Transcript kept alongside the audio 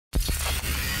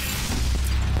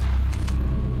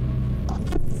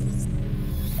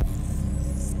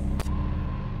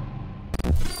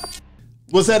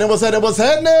What's happening? What's happening? What's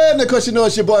happening? Of course, you know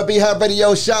it's your boy B Hot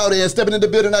Radio Shouty, and stepping in the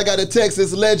building, I got a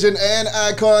Texas legend and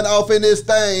icon off in this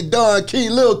thing. Don Key,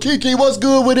 Lil Kiki, what's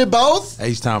good with it, boss?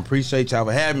 H-Town, appreciate y'all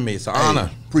for having me. It's an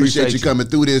honor. Appreciate you coming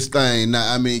through this thing.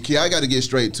 Now, I mean, Key, I got to get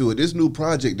straight to it. This new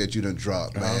project that you done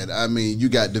dropped, man. I mean, you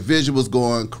got the visuals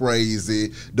going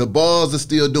crazy. The bars are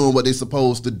still doing what they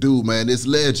supposed to do, man. It's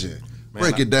legend. Man,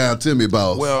 break it down to me,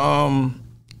 boss. Well,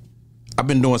 I've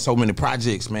been doing so many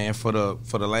projects, man, for the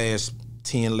last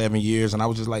 10, 11 years, and I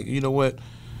was just like, you know what?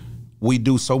 We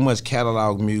do so much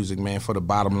catalog music, man, for the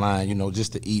bottom line, you know,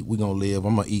 just to eat, we're going to live.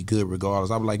 I'm going to eat good regardless.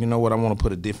 I was like, you know what? I want to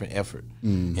put a different effort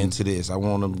into this. I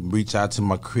want to reach out to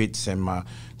my Crits and my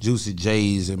Juicy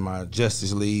J's and my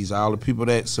Justice Leagues, all the people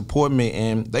that support me,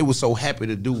 and they were so happy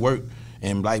to do work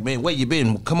and like, man, where you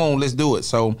been? Come on, let's do it.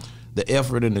 So the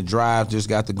effort and the drive just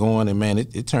got to going, and man,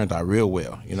 it turned out real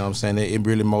well. You know what I'm saying? It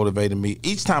really motivated me.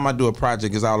 Each time I do a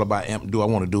project, it's all about, do I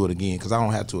want to do it again? Because I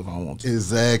don't have to if I don't want to.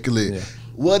 Exactly. Yeah.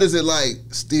 What is it like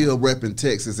still repping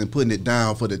Texas and putting it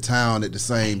down for the town at the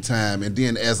same time, and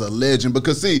then as a legend?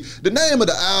 Because see, the name of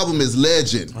the album is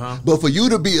Legend, but for you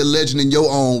to be a legend in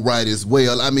your own right as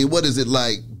well, I mean, what is it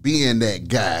like being that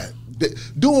guy,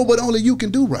 doing what only you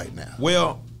can do right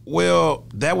now? Well,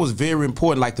 that was very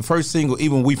important. Like the first single,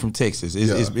 even We From Texas,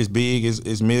 it's big,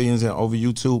 it's millions and over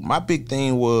YouTube. My big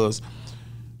thing was,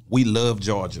 we love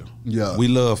Georgia. Yeah. We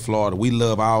love Florida. We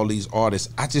love all these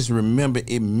artists. I just remember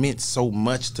it meant so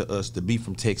much to us to be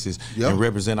from Texas and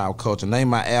represent our culture. Name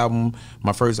my album,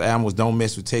 my first album was Don't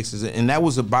Mess With Texas. And that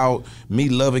was about me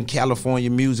loving California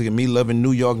music and me loving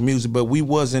New York music, but we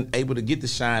wasn't able to get the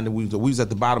shine that we was at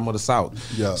the bottom of the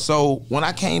South. Yeah. So when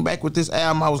I came back with this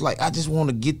album, I was like, I just want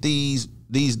to get these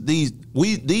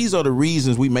are the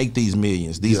reasons we make these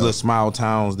millions. These little small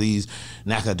towns, these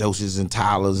Nacogdoches and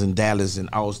Tyler's and Dallas and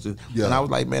Austin. Yeah. And I was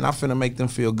like, man, I'm finna make them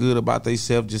feel good about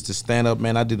themselves just to stand up,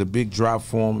 man. I did a big drop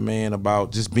for them, man,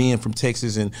 about just being from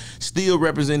Texas and still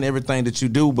representing everything that you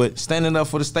do, but standing up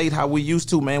for the state how we used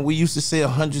to, man. We used to sell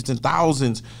hundreds and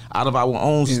thousands out of our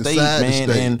own state,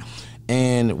 man.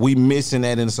 And we missing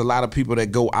that, and it's a lot of people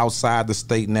that go outside the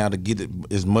state now to get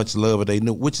as much love as they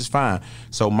knew, which is fine.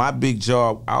 So my big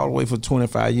job all the way for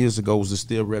 25 years ago was to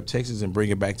still rep Texas and bring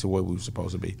it back to where we were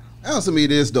supposed to be. Answer me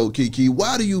this though, Kiki.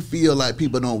 Why do you feel like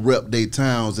people don't rep their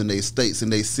towns and their states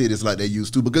and their cities like they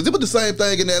used to? Because it was the same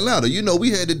thing in Atlanta. You know,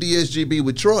 we had the DSGB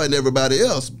with Troy and everybody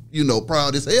else, you know,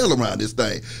 proud as hell around this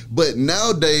thing. But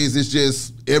nowadays it's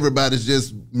just everybody's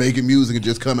just making music and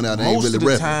just coming out and ain't really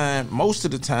repping. Most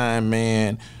of the time,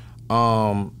 man,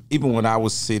 even when I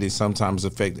was city, sometimes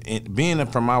affected. Being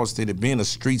from our city, being a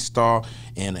street star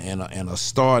and a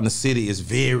star in the city is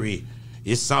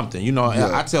it's something. You know,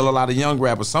 I tell a lot of young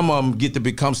rappers, some of them get to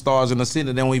become stars in the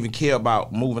city. They don't even care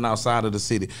about moving outside of the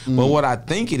city. But what I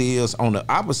think it is, on the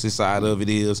opposite side of it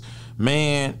is,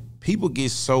 man, people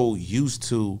get so used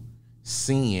to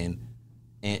seeing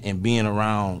and being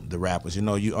around the rappers. You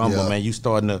know, man, you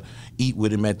starting to eat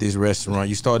with him at this restaurant.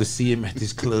 You start to see him at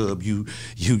this club. You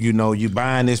know, you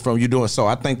buying this from, you doing. So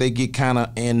I think they get kind of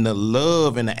in the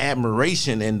love and the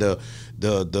admiration and the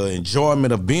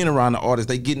enjoyment of being around the artists.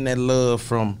 They getting that love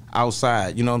from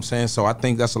outside. You know what I'm saying? So I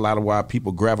think that's a lot of why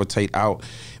people gravitate out,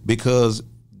 because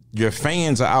your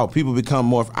fans are out. People become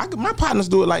more. My partners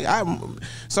do it like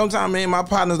sometimes, man, my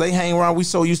partners, they hang around. We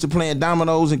so used to playing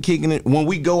dominoes and kicking it. When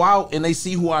we go out and they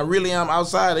see who I really am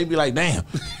outside, they be like, damn.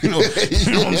 You know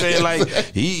what I'm saying? Like,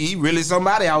 he really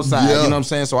somebody outside. You know what I'm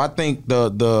saying? So I think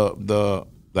the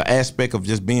aspect of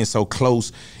just being so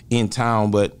close in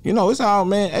town, but you know, it's all,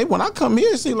 man. Hey, when I come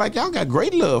here, it seems like y'all got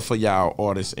great love for y'all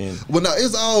artists. And well, now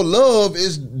it's all love.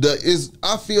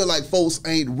 I feel like folks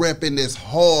ain't repping this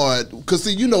hard, because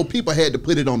see, you know, people had to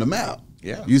put it on the map.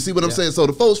 Yeah, you see what I'm saying? So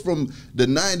the folks from the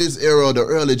 '90s era, the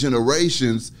early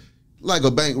generations, like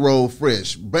a Bankroll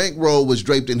Fresh. Bankroll was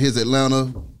draped in his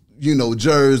Atlanta, you know,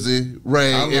 jersey,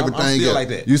 ring, everything. I'm still like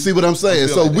that. You see what I'm saying?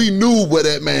 So like we knew where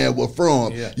that man was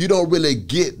from. Yeah. You don't really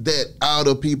get that out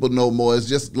of people no more. It's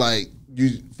just like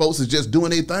folks is just doing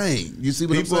their thing. You see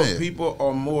what I'm saying? People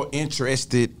are more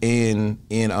interested in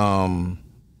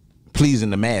pleasing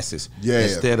the masses. Yeah.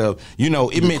 Instead of, you know,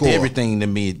 it meant everything to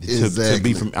me to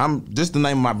be from. I'm just the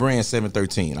name of my brand,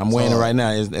 713. I'm wearing it right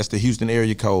now. That's the Houston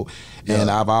area code. And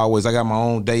I got my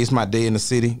own day. It's my day in the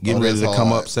city. Getting ready to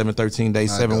come up, 713 day,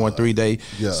 713 day.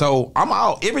 Yeah. So I'm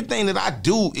out. Everything that I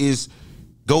do is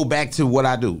go back to what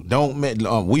I do.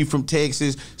 We from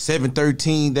Texas,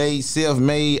 713 day,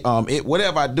 self-made.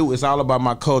 Whatever I do, it's all about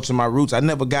my culture, my roots. I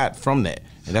never got from that.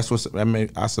 And that's what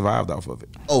I survived off of it.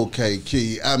 Okay,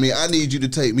 Key. I mean, I need you to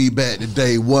take me back to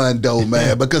day one, though,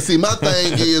 man. Because, see, my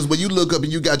thing is when you look up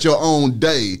and you got your own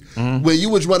day, when you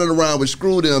was running around with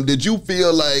Screw Them, did you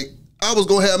feel like I was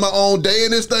going to have my own day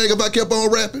in this thing if I kept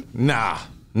on rapping? Nah.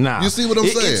 You see what I'm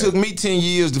saying? It took me 10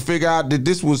 years to figure out that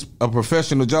this was a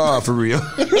professional job for real.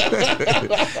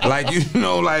 Like, you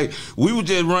know, like, we were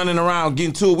just running around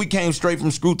getting to it. We came straight from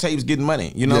screw tapes getting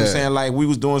money. You know what I'm saying? Like, we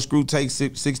was doing screw tapes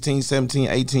 16, 17,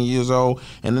 18 years old.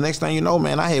 And the next thing you know,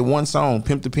 man, I had one song,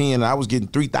 Pimp the Pen, and I was getting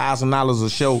 $3,000 a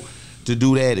show to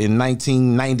do that in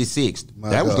 1996.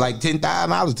 That was like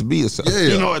 $10,000 to be a show,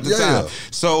 you know, at the time.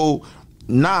 So,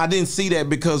 nah, I didn't see that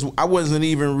because I wasn't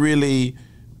even really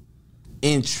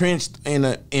entrenched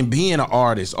in being an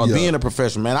artist or being a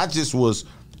professional, man. I just was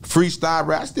freestyle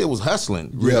rap. I still was hustling,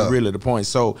 really the point.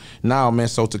 So now, man,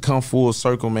 so to come full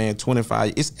circle, man,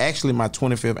 25, it's actually my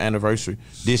 25th anniversary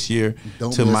this year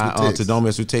to Don't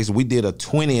Mess With Texas. We did a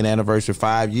 20th anniversary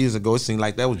 5 years ago. It seemed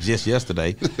like that was just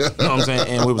yesterday. You know what I'm saying?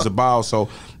 And it was a ball. So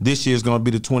this year's gonna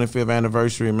be the 25th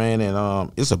anniversary, man,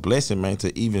 and it's a blessing, man,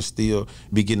 to even still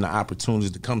be getting the opportunities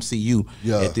to come see you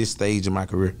at this stage of my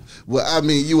career. Well, I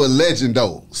mean, you a legend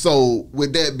though. So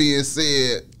with that being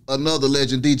said, another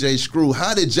legend, DJ Screw.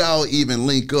 How did y'all even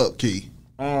link up, Key?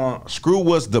 Screw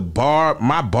was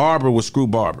my barber was Screw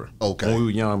Barber. Okay. When we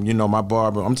were young, you know, my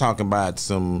barber, I'm talking about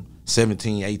some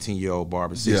 17, 18-year-old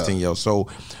barber, 16-year-old. So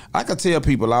I could tell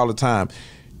people all the time,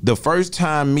 the first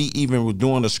time me even was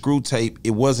doing a Screw tape,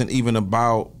 it wasn't even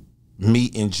about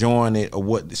me enjoying it or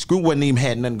what. Screw wasn't even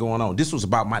had nothing going on. This was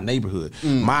about my neighborhood.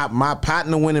 My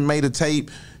partner went and made a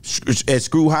tape at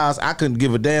Screw House. I couldn't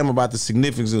give a damn about the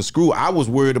significance of Screw. I was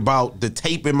worried about the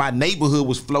tape in my neighborhood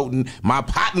was floating. My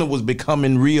partner was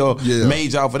becoming real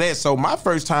major off of that. So my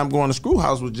first time going to Screw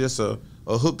House was just a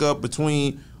hookup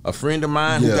between a friend of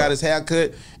mine who got his hair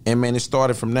cut, and man, it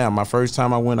started from there. My first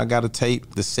time I went, I got a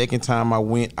tape. The second time I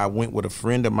went with a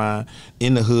friend of mine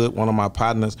in the hood, one of my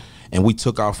partners, and we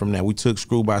took off from there. We took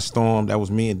Screw by storm. That was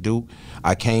me and Duke.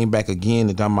 I came back again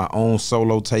and done my own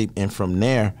solo tape, and from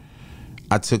there,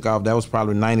 I took off. That was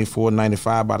probably 94,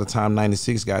 95. By the time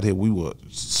 96 got here, we were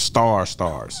stars.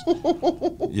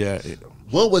 Yeah.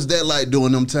 What was that like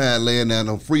doing them time laying down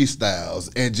on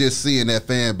freestyles and just seeing that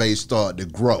fan base start to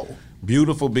grow?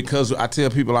 Beautiful, because I tell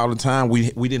people all the time,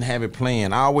 we didn't have it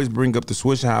planned. I always bring up the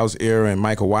Swisher House era and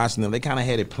Michael Washington. They kind of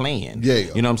had it planned. Yeah.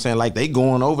 You know what I'm saying? Like, they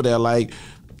going over there like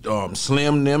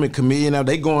Slim, them, and Chameleon,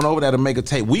 they going over there to make a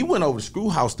tape. We went over to Screw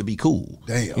House to be cool.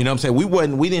 Damn. You know what I'm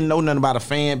saying? We didn't know nothing about a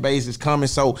fan base that's coming.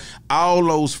 So all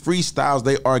those freestyles,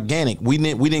 they organic. We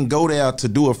didn't go there to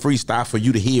do a freestyle for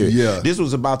you to hear it. Yeah. This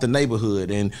was about the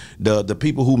neighborhood and the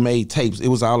people who made tapes. It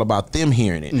was all about them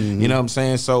hearing it. You know what I'm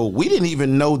saying? So we didn't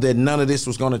even know that none of this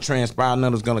was going to transpire,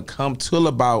 none was going to come till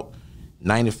about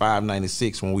 95,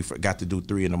 96 when we got to do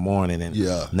 3 in the morning, and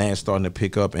now it's starting to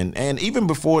pick up. And even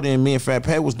before then, me and Fat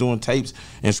Pat was doing tapes,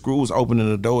 and Screw was opening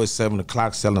the door at 7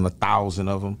 o'clock, selling 1,000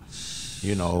 of them.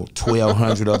 You know,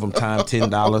 1,200 of them times $10.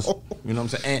 You know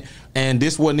what I'm saying? And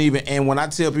this wasn't even. And when I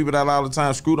tell people that all the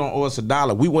time, Screw don't owe us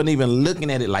 $1. We wasn't even looking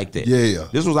at it like that. Yeah.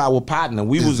 This was our partner.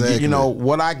 We was, you know,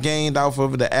 what I gained off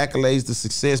of it, the accolades, the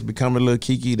success, becoming a little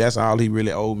Kiki. That's all he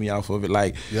really owed me off of it.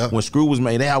 Like when Screw was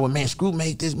made, they went, man, Screw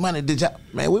made this money. Did y'all?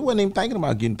 Man, we wasn't even thinking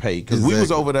about getting paid because we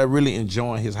was over there really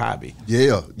enjoying his hobby.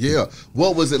 Yeah.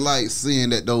 What was it like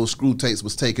seeing that those Screw tapes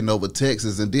was taking over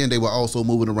Texas, and then they were also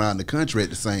moving around the country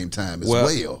at the same time as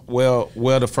well? Well,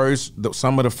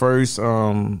 some of the first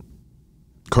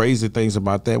crazy things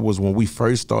about that was when we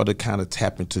first started kind of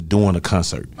tapping to doing a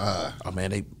concert. Oh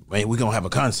man, we gonna have a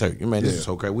concert. Man, this is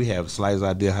so crazy. We have the slightest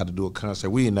idea how to do a concert.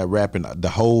 We ended up rapping the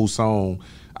whole song.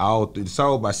 The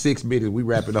song by 6 minutes. We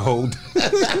rapping the whole.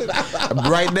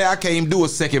 Right now, I can't even do a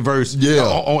second verse.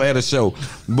 At a show,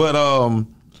 but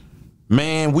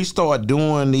man, we started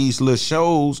doing these little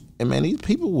shows, and man, these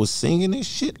people was singing this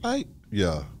shit like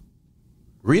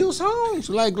real songs,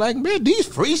 like man, these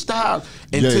freestyles.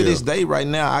 And to this day, right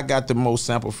now, I got the most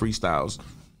sample freestyles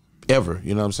ever.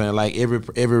 You know what I'm saying? Like every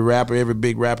rapper, every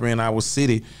big rapper in our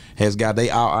city has got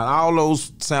all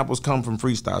those samples come from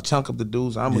freestyle. Chunk Up the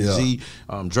Dudes, I'm a G,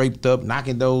 Draped Up,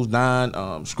 Knocking Those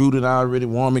Down, Screwed It Already,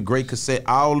 Warm It, Great Cassette,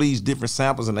 all these different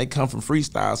samples, and they come from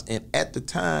freestyles. And at the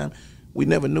time, we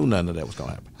never knew none of that was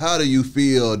gonna happen. How do you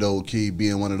feel though, Key,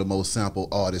 being one of the most sampled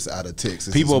artists out of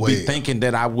Texas? People be thinking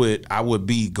that I would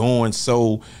be going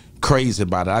so crazy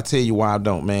about it. I tell you why I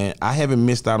don't, man. I haven't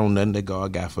missed out on nothing that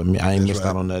God got for me. I ain't missed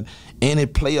out on nothing. And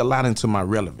it play a lot into my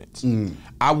relevance.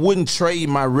 I wouldn't trade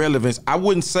my relevance. I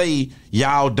wouldn't say,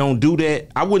 y'all don't do that.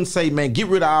 I wouldn't say, man, get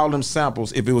rid of all them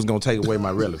samples if it was going to take away my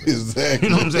relevance. Exactly.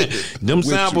 You know what I'm saying? Them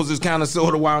samples is kind of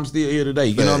sort of why I'm still here today.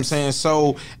 You know what I'm saying?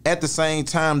 So at the same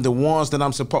time, the ones that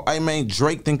I'm supposed, hey, man,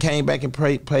 Drake then came back and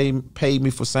paid me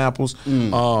for samples.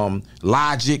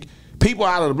 Logic. People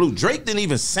out of the blue. Drake didn't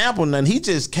even sample nothing. He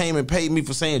just came and paid me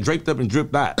for saying draped up and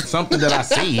dripped out. Something that I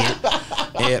said.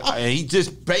 And he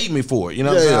just paid me for it. You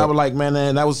know what I'm saying? I was like,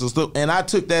 man, that was a and I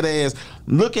took that as,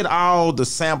 look at all the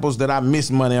samples that I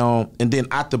missed money on, and then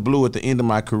out the blue at the end of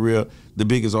my career, the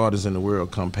biggest artists in the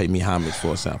world come pay me homage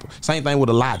for a sample. Same thing with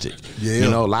the Logic.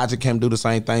 You know, Logic came do the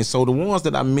same thing. So the ones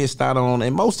that I missed out on,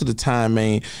 and most of the time,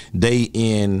 man,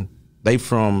 they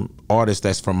from artists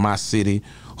that's from my city,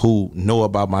 who know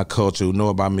about my culture, who know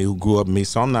about me, who grew up with me,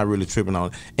 so I'm not really tripping on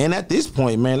it. And at this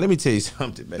point, man, let me tell you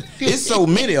something, man. It's so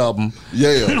many of them.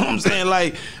 You know what I'm saying?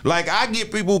 Like I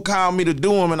get people who call me to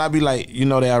do them, and I be like, you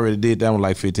know, they already did that one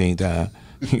like 15 times.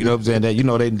 You know what I'm saying? That, you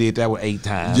know, they did that one 8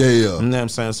 times. You know what I'm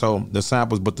saying? So the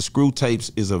samples, but the screw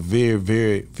tapes is a very,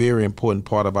 very, very important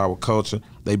part of our culture.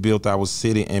 They built our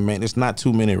city, and man, it's not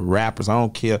too many rappers. I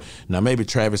don't care. Now maybe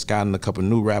Travis Scott and a couple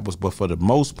new rappers, but for the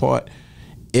most part,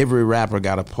 every rapper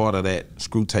got a part of that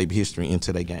screw tape history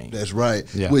into their game. That's right.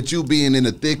 With you being in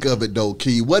the thick of it, though,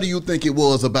 Key, what do you think it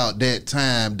was about that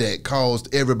time that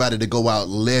caused everybody to go out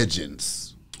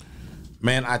legends?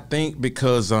 Man, I think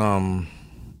because the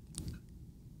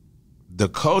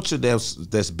culture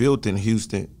that's built in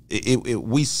Houston,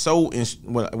 we so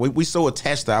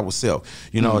attached to ourselves,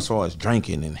 you know, as far as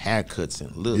drinking and haircuts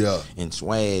and look and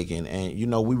swag, and you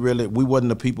know, we wasn't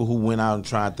the people who went out and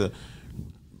tried to,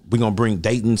 we're gonna bring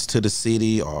Dayton's to the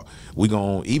city, or we're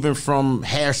gonna, even from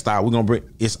hairstyle, we're gonna bring,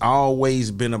 it's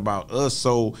always been about us.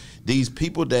 So these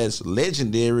people that's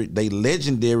legendary, they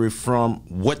legendary from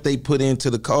what they put into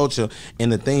the culture and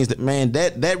the things that, man,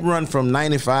 that run from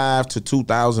 95 to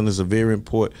 2000 is a very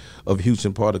important of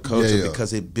Houston part of culture,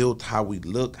 because it built how we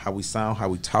look, how we sound, how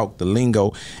we talk, the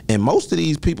lingo. And most of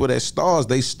these people that stars,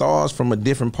 they stars from a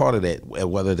different part of that,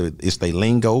 whether it's their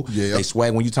lingo, they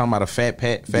swag. When you talking about a Fat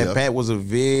Pat, Pat was a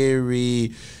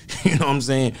very, you know what I'm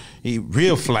saying, he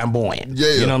real flamboyant.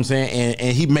 You know what I'm saying?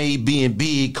 And he made being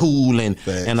big cool, and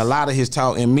a lot of his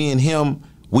talk, and me and him,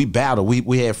 we battled.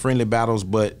 We had friendly battles,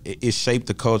 but it shaped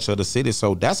the culture of the city.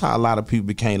 So that's how a lot of people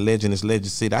became legends. Legend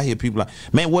City. I hear people like,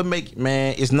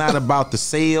 man, it's not about the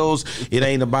sales. It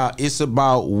ain't about, it's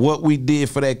about what we did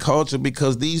for that culture,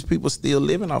 because these people still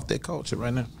living off that culture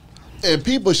right now. And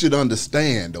people should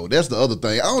understand, though. That's the other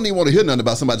thing. I don't even want to hear nothing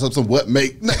about somebody some what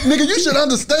make. Nigga, you should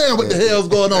understand what the hell's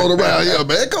going on around here,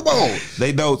 man. Come on.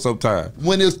 They don't sometimes.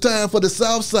 When it's time for the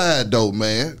Southside, though,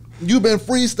 man, you've been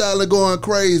freestyling, going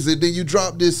crazy, then you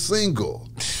drop this single.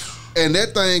 And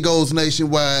that thing goes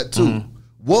nationwide, too.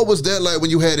 What was that like when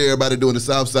you had everybody doing the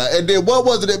Southside? And then what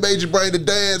was it that made you bring the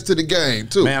dance to the game,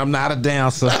 too? Man, I'm not a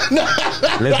dancer.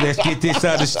 Let's get this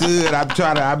understood.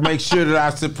 I make sure that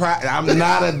I surprise. I'm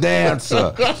not a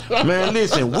dancer. Man,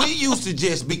 listen, we used to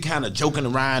just be kind of joking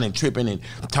around and tripping and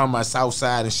talking about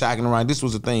Southside and shocking around. This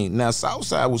was the thing. Now,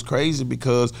 Southside was crazy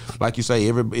because, like you say,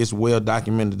 it's well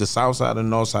documented. The Southside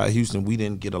and Northside of Houston, we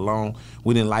didn't get along.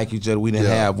 We didn't like each other. We didn't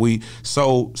have.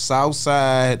 So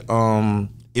Southside,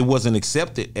 it wasn't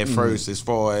accepted at first as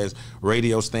far as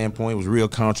radio standpoint. It was real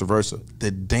controversial.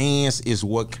 The dance is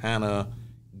what kind of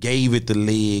gave it the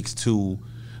legs to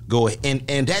go. And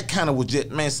that kind of was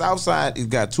just, man, Southside has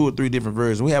got 2 or 3 different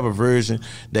versions. We have a version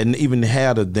that even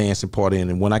had a dancing part in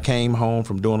it. When I came home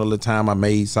from doing a little time, I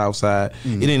made Southside.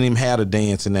 It didn't even have a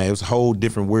dance in there. It was a whole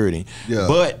different wording.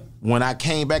 But when I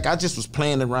came back, I just was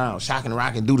playing around, shocking,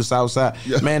 rocking, do the Southside.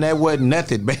 Man, that wasn't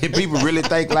nothing, man. People really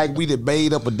think like we done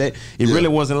made up a day. It really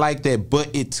wasn't like that, but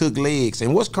it took legs.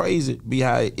 And what's crazy,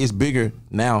 behind it's bigger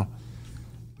now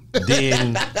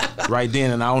than right then.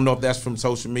 And I don't know if that's from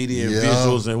social media and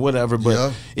visuals and whatever,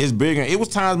 but it's bigger. It was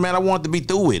times, man, I wanted to be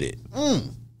through with it.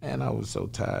 Man, I was so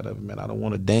tired of it, man. I don't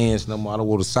want to dance no more. I don't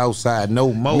want the Southside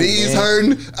no more. Knees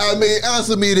hurting. I mean,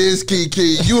 answer me this,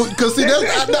 Kiki. Because see,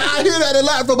 I hear that a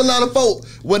lot from a lot of folk.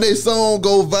 When their song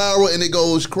go viral and it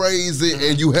goes crazy,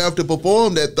 and you have to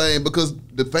perform that thing because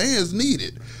the fans need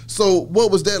it. So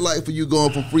what was that like for you,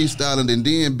 going from freestyling and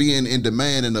then being in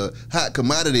demand and a hot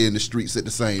commodity in the streets at the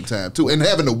same time too, and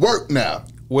having to work now?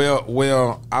 Well,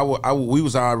 we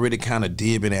was already kind of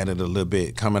dibbing at it a little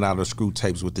bit, coming out of the screw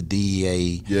tapes with the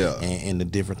DEA, and the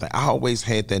different things. I always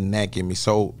had that knack in me.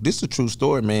 So this is a true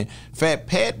story, man. Fat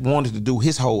Pat wanted to do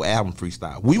his whole album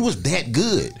freestyle. We was that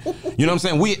good. You know what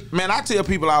I'm saying? I tell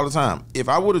people all the time, if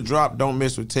I would have dropped Don't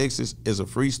Mess with Texas as a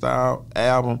freestyle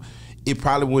album, it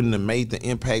probably wouldn't have made the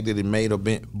impact that it made,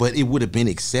 but it would have been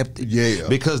accepted. Yeah.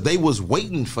 Because they was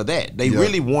waiting for that. They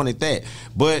really wanted that.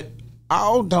 But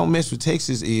all Don't Mess with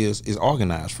Texas is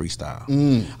organized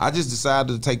freestyle. I just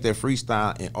decided to take that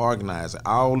freestyle and organize it.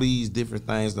 All these different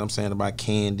things that I'm saying about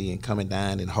candy and coming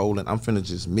down and holding, I'm finna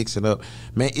just mix it up.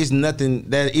 Man,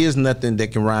 there is nothing that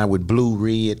can rhyme with blue,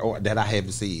 red, or that I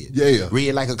haven't said. Yeah.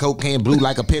 Red like a Coke can, blue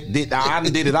like a pep. I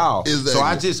did it all. Exactly. So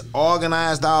I just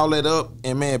organized all that up,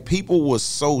 and man, people were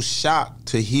so shocked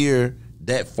to hear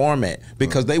that format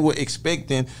because they were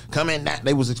expecting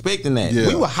they was expecting that.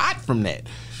 We were hot from that.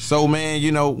 So, man,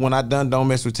 you know, when I done Don't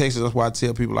Mess with Texas, that's why I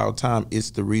tell people all the time,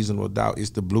 it's the reasonable doubt.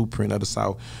 It's the blueprint of the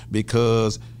South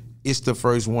because it's the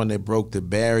first one that broke the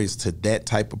barriers to that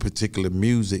type of particular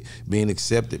music being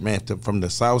accepted, man. From the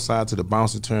Southside to the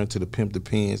Bounce and Turn to the Pimp the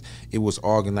Pins, it was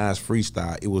organized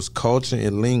freestyle. It was culture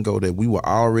and lingo that we were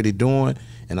already doing,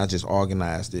 and I just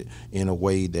organized it in a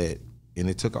way that, and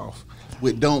it took off.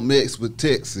 With Don't Mess with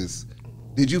Texas,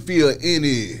 did you feel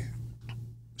any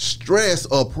stress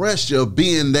or pressure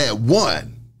being that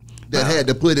one that had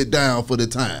to put it down for the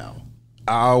town?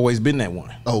 I always been that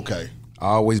one. Okay. I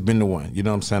always been the one. You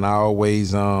know what I'm saying? I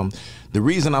always the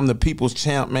reason I'm the people's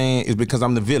champ, man, is because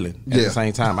I'm the villain at the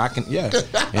same time.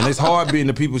 And it's hard being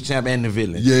the people's champ and the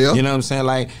villain. Yeah. You know what I'm saying?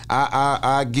 Like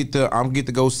I get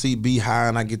to go see B High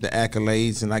and I get the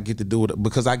accolades and I get to do it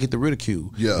because I get the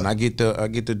ridicule. Yeah. And I get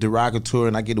the derogatory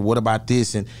and I get the what about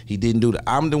this and he didn't do that.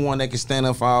 I'm the one that can stand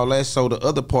up for all that. So the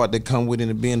other part that come with it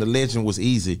and being the legend was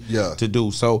easy to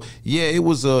do. So yeah, it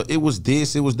was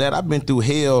this, it was that. I've been through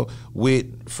hell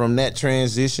from that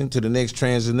transition to the next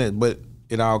transition, but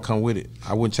it all come with it.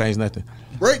 I wouldn't change nothing.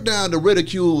 Break down the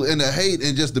ridicule and the hate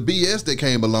and just the BS that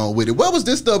came along with it. Where was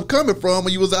this stuff coming from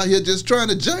when you was out here just trying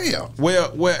to jam?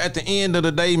 Well, at the end of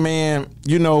the day, man,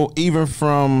 you know, even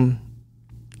from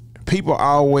people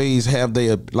always have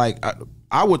their, like,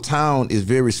 our town is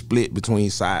very split between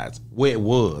sides, where it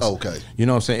was. Okay. You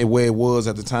know what I'm saying? Where it was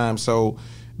at the time. So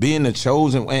being the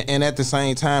chosen, and at the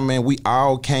same time, man, we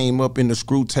all came up in the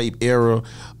screw tape era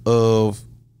of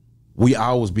we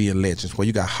always being legends. Where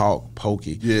you got Hawk,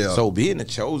 Pokey. Yeah. So being the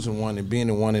chosen one and being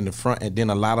the one in the front, and then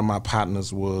a lot of my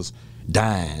partners was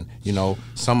dying. You know,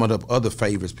 some of the other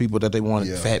favorites, people that they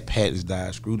wanted. Fat Pat has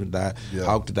died, Screw done died,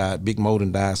 Hawk done died, Big Mo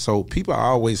done died. So people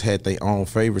always had their own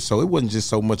favorites. So it wasn't just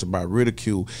so much about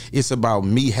ridicule. It's about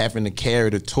me having to carry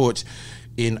the torch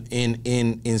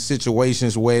in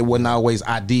situations where it wasn't always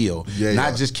ideal.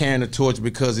 Not just carrying the torch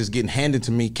because it's getting handed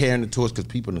to me, carrying the torch because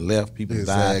people done left, people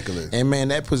died. And man,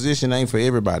 that position ain't for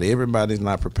everybody. Everybody's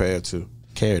not prepared to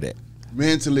carry that.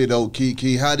 Mentally though,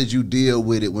 Kiki, how did you deal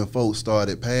with it when folks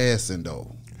started passing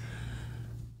though?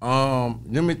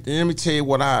 Let me tell you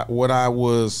what I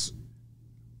was.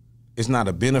 It's not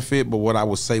a benefit, but what I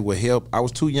would say would help. I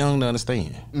was too young to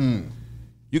understand.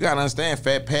 You gotta understand,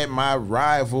 Fat Pat, my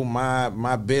rival,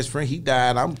 my best friend, he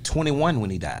died. I'm 21 when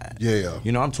he died. Yeah.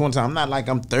 You know, I'm 20. I'm not like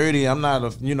I'm 30. I'm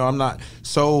not I'm not.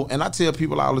 So, and I tell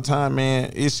people all the time,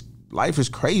 man, life is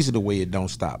crazy the way it don't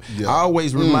stop. I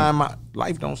always remind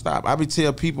life don't stop. I be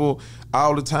tell people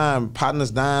all the time,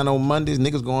 partners dying on Mondays,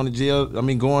 niggas going to jail,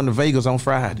 going to Vegas on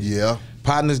Friday. Yeah.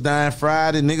 Partners dying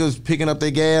Friday, niggas picking up their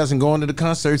gas and going to the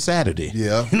concert Saturday.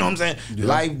 Yeah. You know what I'm saying? Yeah.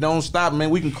 Life don't stop, man.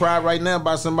 We can cry right now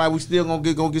about somebody, we still gonna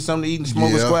get something to eat and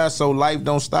smoke a square, so life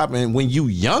don't stop. And when you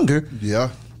younger,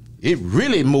 it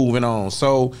really moving on.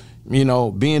 So, you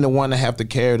know, being the one to have to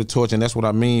carry the torch, and that's what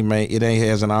I mean, man. It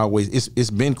hasn't always. It's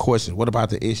been questioned. What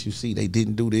about the S.U.C? They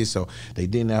didn't do this, or they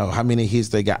didn't know how many hits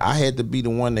they got. I had to be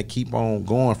the one that keep on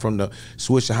going from the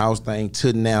Swisher House thing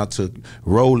to now to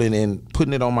rolling and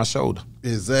putting it on my shoulder.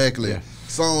 Exactly. Yeah.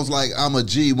 Songs like "I'm a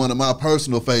G," one of my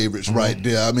personal favorites, right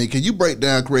there. I mean, can you break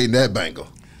down creating that banger?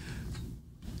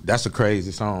 That's a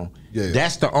crazy song. Yeah.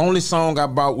 That's the only song I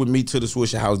brought with me to the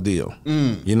Swisher House deal.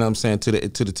 You know what I'm saying? To the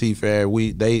T Fair,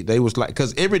 they was like,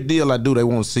 because every deal I do, they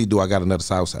want to see, do I got another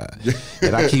Southside?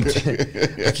 And I keep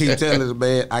telling this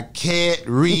man, I can't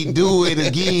redo it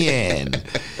again.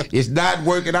 It's not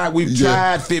working out. We've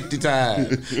tried 50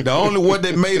 times. The only one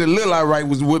that made a little all right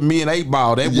was with me and 8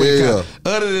 Ball. That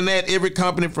other than that, every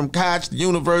company from Koch to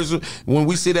Universal, when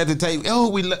we sit at the table,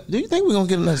 do you think we're gonna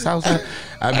get another Southside?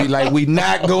 I'd be like, we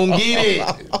not gonna get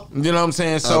it. You know what I'm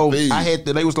saying? So I had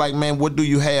to, they was like, man, what do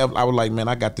you have? I was like, man,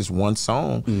 I got this one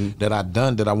song that I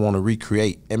done that I want to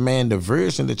recreate. And man, the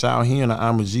version that y'all hearing of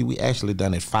I'm a G, we actually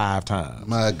done it 5 times.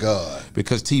 My God.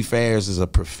 Because T. Ferris is a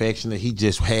perfectionist. He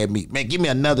just had me, man, give me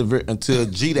another until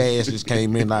G the ass just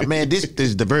came in like, man, this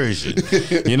is the version.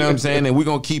 You know what I'm saying? And we're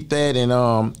gonna keep that,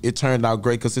 and it turned out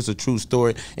great because it's a true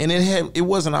story. And it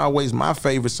wasn't always my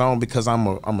favorite song because I'm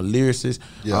a lyricist.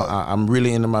 Yeah. I'm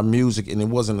really into my music, and it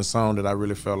wasn't a song that I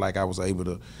really felt like I was able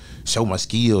to show my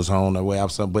skills on the way I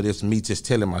was, but it's me just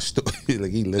telling my story.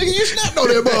 Like nigga, you snapped on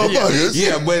that motherfucker.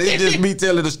 Yeah, but it's just me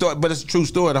telling the story. But it's a true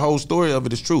story. The whole story of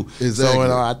it is true. Exactly.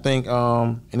 So I think,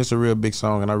 and it's a real big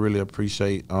song, and I really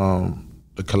appreciate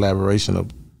the collaboration of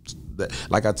that.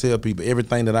 Like I tell people,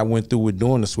 everything that I went through with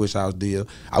doing the Swish House deal,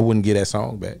 I wouldn't get that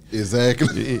song back.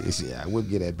 Exactly. Yeah, I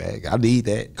wouldn't get that back. I need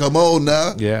that. Come on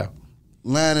now. Yeah.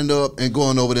 Lining up and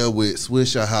going over there with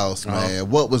Swish House,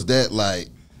 man. What was that like?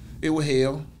 It was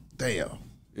hell. Damn.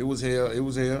 It was hell. It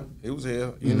was hell. It was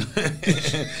hell. You know,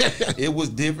 it was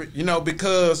different. You know,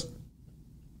 because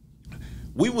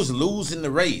we was losing the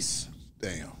race.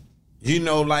 Damn. You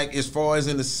know, like as far as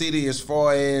in the city, as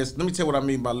far as, let me tell you what I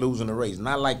mean by losing the race.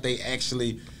 Not like they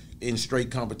actually in straight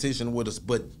competition with us,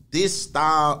 but this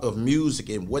style of music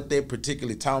and what they're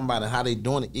particularly talking about and how they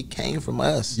doing it, it came from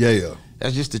us. Yeah.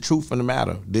 That's just the truth of the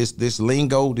matter. This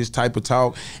lingo, this type of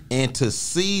talk, and to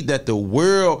see that the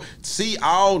world, see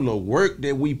all the work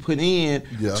that we put in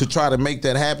to try to make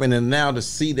that happen, and now to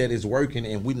see that it's working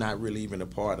and we're not really even a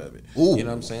part of it. Ooh. You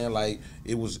know what I'm saying? Like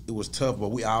it was tough, but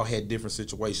we all had different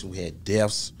situations. We had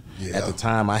deaths. Yeah. At the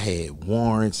time, I had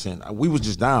warrants, and we was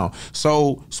just down.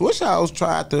 So Swish House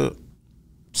tried to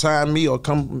sign me or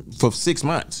come for 6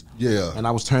 months. Yeah. And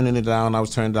I was turning it down. I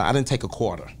didn't take a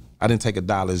quarter. I didn't take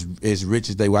 $1 as rich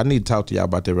as they were. I need to talk to y'all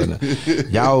about that right now.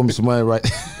 Y'all owe me some money, right?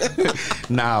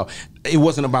 Now, it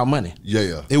wasn't about money.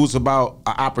 Yeah. It was about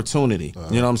an opportunity.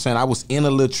 You know what I'm saying? I was in a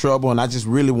little trouble, and I just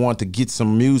really wanted to get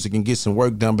some music and get some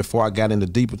work done before I got into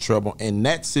deeper trouble. And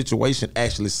that situation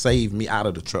actually saved me out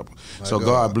of the trouble. So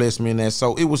God blessed me in that.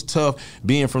 So it was tough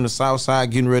being from the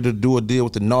Southside, getting ready to do a deal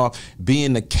with the North,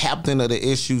 being the captain of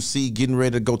the S.U.C, getting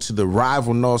ready to go to the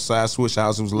rival Northside Swish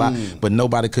House. It was a lot, but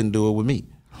nobody couldn't do it with me.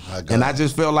 And I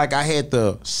just felt like I had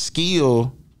the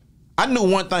skill. I knew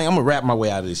one thing, I'm gonna rap my way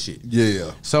out of this shit.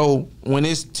 Yeah. So when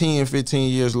it's 10,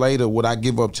 15 years later, would I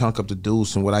give up Chunk Up the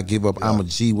Deuce, and would I give up I'm a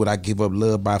G? Would I give up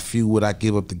Love by Few? Would I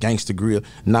give up the Gangsta Grill?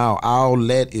 Now, all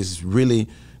that is really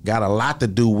got a lot to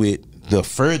do with the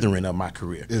furthering of my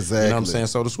career. Exactly. You know what I'm saying?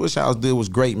 So the Swish House deal was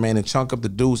great, man. And Chunk Up the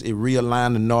Deuce, it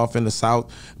realigned the North and the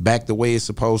South back the way it's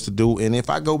supposed to do. And if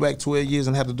I go back 12 years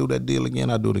and have to do that deal again,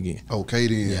 I'll do it again. Okay,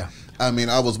 then. Yeah. I mean,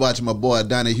 I was watching my boy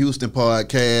Donnie Houston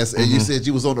podcast, and you said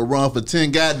you was on the run for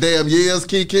 10 goddamn years,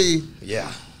 Kiki.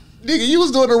 Yeah. Nigga, you was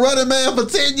doing the running man for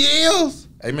 10 years?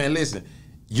 Hey, man, listen.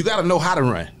 You got to know how to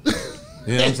run.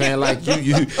 You know what I'm saying? Like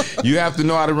you have to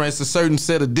know how to run. It's a certain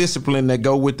set of discipline that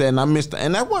go with that, and I missed it.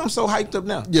 And that's why I'm so hyped up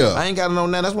now. Yeah. I ain't got to know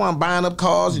now. That's why I'm buying up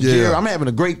cars and gear. I'm having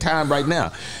a great time right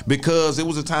now because it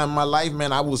was a time in my life,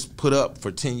 man, I was put up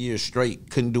for 10 years straight,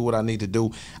 couldn't do what I need to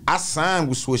do. I signed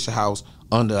with Swish House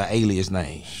under an alias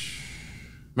name.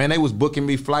 Man, they was booking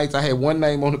me flights. I had one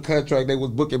name on the contract. They was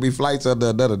booking me flights under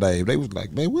another name. They was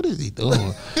like, man, what is he doing? You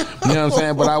know what I'm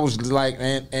saying? But I was like,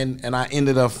 and I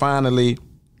ended up finally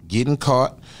getting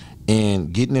caught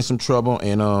and getting in some trouble,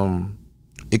 and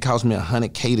it cost me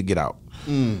 $100K to get out.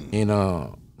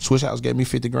 And Swish House gave me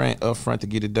 $50 grand up front to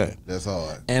get it done. That's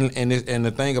hard. And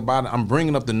the thing about it, I'm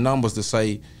bringing up the numbers to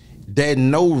say there's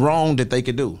no wrong that they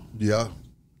could do. Yeah.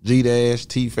 G-Dash,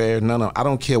 T-Fair, none of them. I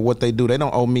don't care what they do. They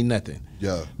don't owe me nothing.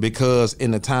 Yeah. Because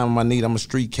in the time of my need, I'm a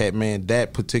street cat, man.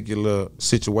 That particular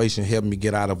situation helped me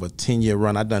get out of a 10-year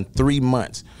run. I done 3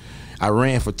 months. I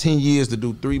ran for 10 years to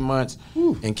do 3 months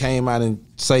and came out and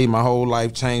saved my whole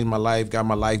life, changed my life, got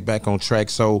my life back on track.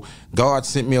 So God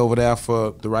sent me over there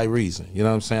for the right reason. You know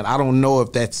what I'm saying? I don't know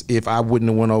if I wouldn't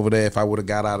have went over there if I would have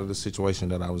got out of the situation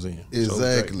that I was in.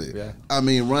 Exactly. So, yeah. I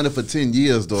mean, running for 10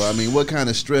 years, though, I mean, what kind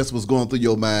of stress was going through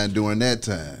your mind during that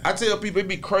time? I tell people it'd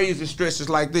be crazy stresses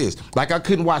like this. Like I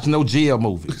couldn't watch no jail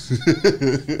movies.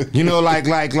 You know, like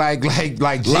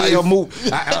jail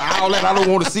movies. All that, I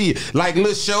don't want to see it. Like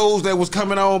little shows that was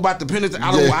coming on about the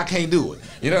penitentiary. I can't do it.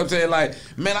 You know what I'm saying? Like,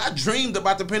 man, I dreamed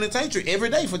about the penitentiary every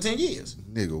day for 10 years.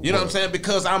 Nigga, you know what I'm saying?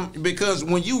 Because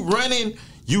when you running,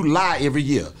 you lie every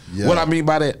year. Yeah. What I mean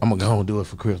by that, I'm gonna go and do it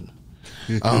for Christmas.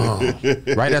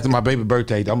 Right after my baby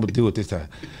birthday, I'm gonna do it this time.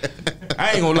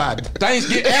 I ain't gonna lie.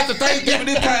 After Thanksgiving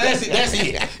this time, that's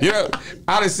it. You know,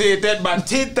 I done said that about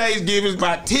 10 Thanksgivings,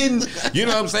 about 10, you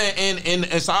know what I'm saying? And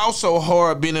it's also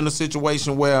hard being in a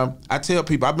situation where I tell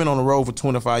people, I've been on the road for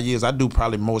 25 years. I do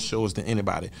probably more shows than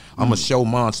anybody. I'm a show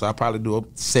monster. I probably do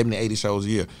 70, 80 shows a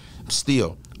year.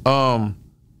 Still. I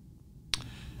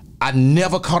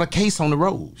never caught a case on the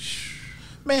road.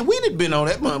 Man, we done been on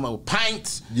that mama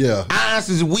pints,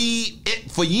 ounces of weed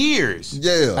for years.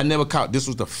 Yeah. I never caught. This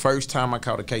was the first time I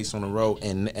caught a case on the road,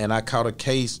 and I caught a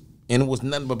case, and it was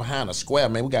nothing but behind a square.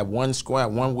 Man, we got one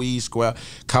weed square,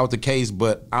 caught the case,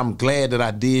 but I'm glad that I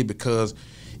did, because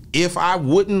if I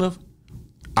wouldn't have,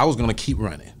 I was gonna keep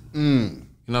running. You know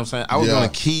what I'm saying? I was gonna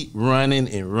keep running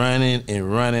and running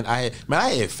and running. I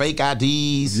had fake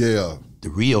IDs. Yeah. The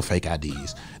real fake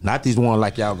IDs. Not these ones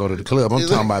like y'all go to the club. I'm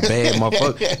talking about bad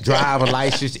motherfuckers. Driver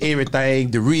license, everything.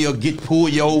 The real pull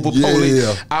you over police.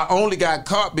 Yeah. I only got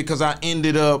caught because I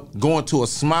ended up going to a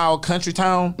small country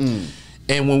town.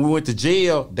 And when we went to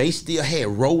jail, they still had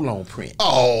roll-on print.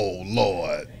 Oh,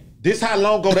 Lord. This how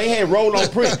long ago they had roll-on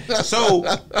print. So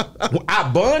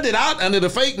I bonded out under the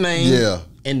fake name. Yeah.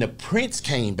 And the prints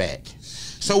came back.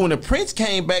 So when the prince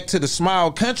came back to the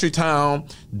small country town,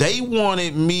 I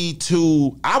wanted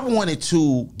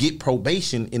to get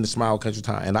probation in the small country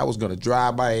town, and I was gonna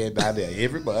drive by it out there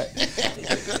everybody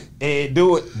and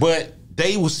do it. But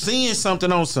they was seeing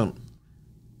something on some.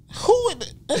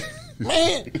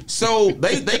 Man? So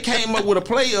they came up with a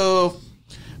play of,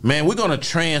 man, we're gonna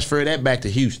transfer that back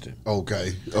to Houston.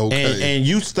 Okay. And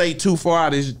you stay too far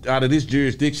out of this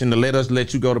jurisdiction to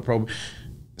let you go to probation.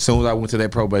 As soon as I went to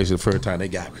that probation the first time, they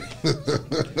got me.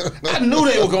 I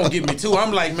knew they were going to get me too.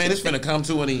 I'm like, man, it's finna come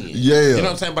to an end. Yeah. You know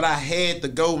what I'm saying? But I had to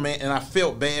go, man, and I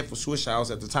felt bad for Swish House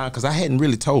at the time because I hadn't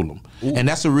really told them. Ooh. And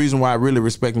that's the reason why I really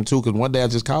respect him too, because one day I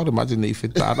just called him, I just need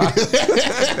 $55.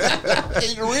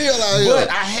 It's real out here. But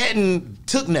I hadn't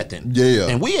took nothing. Yeah.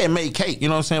 And we had made cake, you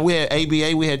know what I'm saying? We had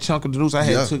ABA, we had Chunk of the Deuce. I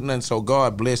hadn't took nothing, so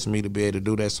God blessed me to be able to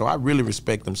do that. So I really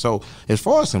respect them. So as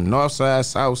far as some Northside,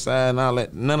 Southside, and all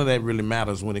that, none of that really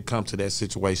matters when it comes to that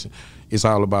situation. It's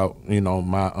all about, you know,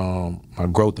 my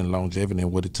growth and longevity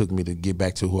and what it took me to get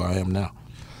back to who I am now.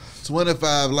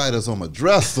 25 lighters on my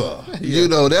dresser. You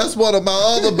know, that's one of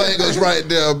my other bangers right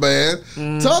there,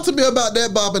 man. Talk to me about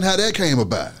that, Bob, and how that came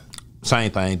about.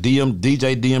 Same thing.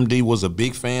 DJ DMD was a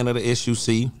big fan of the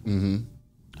S.U.C.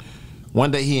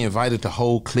 One day he invited the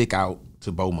whole clique out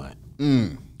to Beaumont.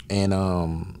 And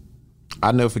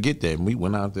I'll never forget that. We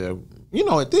went out there. You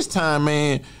know, at this time,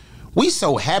 man, we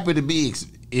so happy to be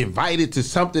invited to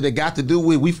something that got to do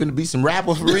with we finna be some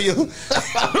rappers for real. You know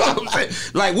what I'm saying?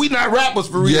 Like, we not rappers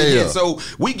for real yet. So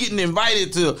we getting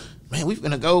invited to, man, we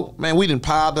finna go. Man, we done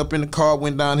piled up in the car,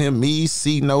 went down here, me,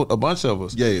 C-Note, a bunch of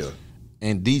us. Yeah.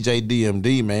 And DJ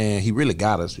DMD, man, he really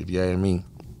got us, if you know what I mean.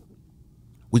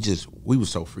 We was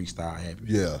so freestyle happy.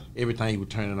 Yeah. Everything he was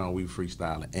turning on, we were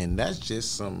freestyling. And that's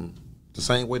just the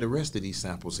same way the rest of these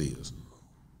samples is.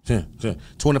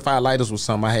 25 lighters was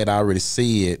something I had already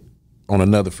said on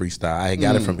another freestyle. I had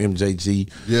got it from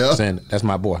MJG. Yeah. Saying, that's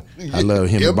my boy. I love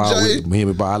him.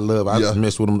 I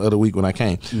messed with him the other week when I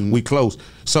came. We close.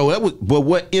 So that was, but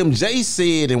what MJ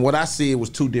said and what I said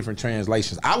was two different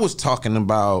translations. I was talking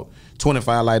about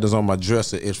 25 lighters on my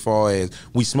dresser as far as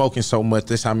we smoking so much,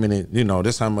 this how many,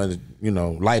 this how much,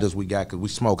 lighters we got because we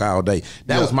smoke all day.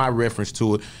 That was my reference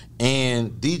to it.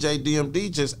 And DJ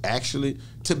DMD just actually,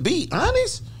 to be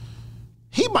honest,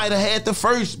 he might have had the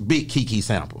first big Kiki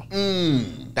sample.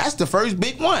 That's the first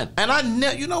big one. And I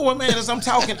never, you know what, man, as I'm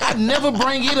talking, I never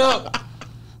bring it up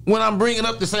when I'm bringing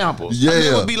up the samples. I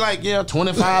never be like,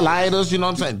 25 lighters, you know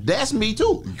what I'm saying? That's me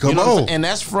too. Come on. And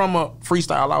that's from a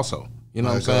freestyle also. You know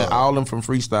what I'm saying? All of them from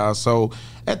freestyle. So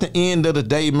at the end of the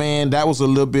day, man, that was a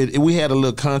little bit, we had a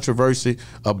little controversy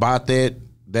about that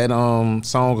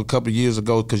song a couple of years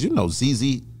ago because,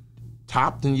 ZZ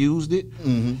topped and used it.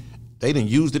 They done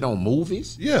used it on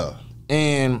movies. Yeah.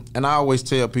 And I always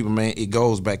tell people, man, it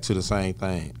goes back to the same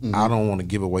thing. I don't want to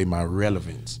give away my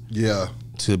relevance. Yeah.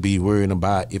 To be worrying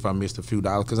about if I missed a few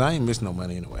dollars, because I ain't missed no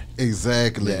money anyway.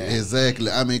 Exactly, exactly.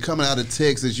 I mean, coming out of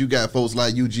Texas, you got folks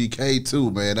like UGK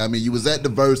too, man. I mean, you was at the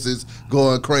Versus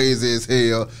going crazy as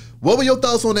hell. What were your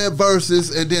thoughts on that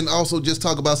Versus? And then also just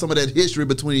talk about some of that history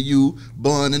between you,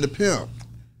 Bun, and the Pimp.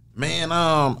 Man,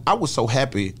 I was so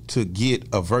happy to get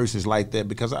a Versus like that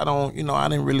because I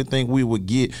didn't really think we would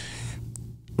get.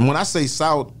 When I say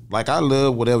South, like I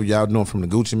love whatever y'all doing from the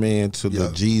Gucci Man to the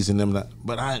G's and them,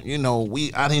 but I didn't know we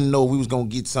was gonna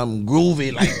get something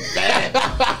groovy like that.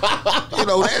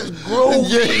 That's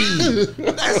groovy.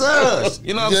 That's us.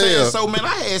 You know what I'm saying? So man,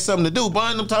 I had something to do.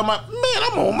 Bun, I'm talking about,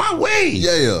 I'm on my way.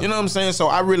 Yeah. You know what I'm saying? So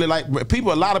I really like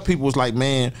people. A lot of people was like,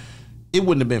 man, it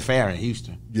wouldn't have been fair in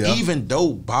Houston. Yeah. Even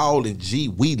though Ball and G,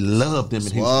 we loved them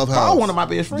in Houston. Ball one of my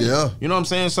best friends. Yeah. You know what I'm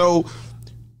saying? So,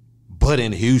 but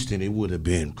in Houston, it would have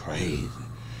been crazy.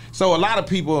 So a lot of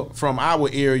people from our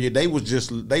area,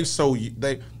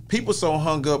 people so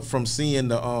hung up from seeing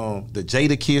the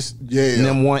Jada Kiss, and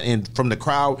them one, and from the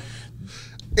crowd.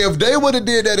 If they would have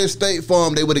did that at State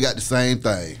Farm, they would have got the same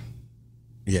thing.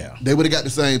 Yeah. They would have got the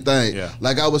same thing. Yeah.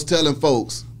 Like I was telling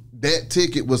folks, that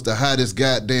ticket was the hottest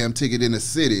goddamn ticket in the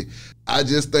city. I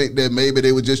just think that maybe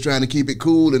they were just trying to keep it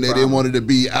cool and they didn't want it to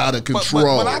be out of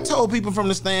control. But I told people from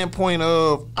the standpoint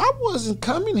of, I wasn't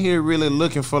coming here really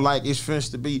looking for like it's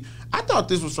finished to be. I thought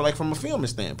this was for like from a filming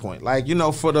standpoint, like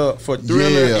for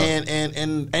Thriller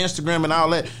and Instagram and all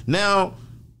that. Now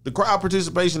the crowd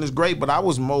participation is great, but I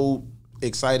was more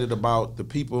excited about the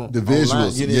people, the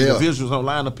visuals, the visuals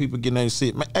online of people getting there to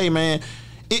sit. Hey man,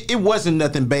 it wasn't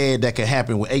nothing bad that could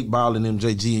happen with 8 Ball and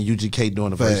MJG and UGK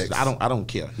doing the verses. I don't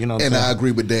care. You know what I'm saying? I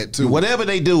agree with that too. Whatever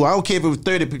they do, I don't care if it was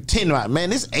 30-10 right. Man,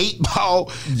 this 8 Ball.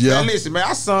 Yeah. Man, listen, man,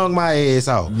 I sung my ass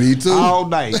off. Me too. All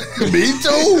night. Me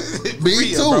too. Me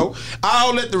Real, too. Bro.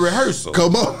 All at the rehearsal.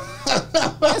 Come on.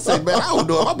 I said, man, I don't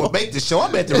know if I'm gonna make the show.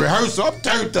 I'm at the rehearsal. I'm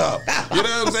turned up. You know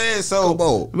what I'm saying?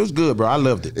 So it was good, bro. I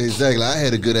loved it. Exactly. I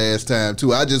had a good ass time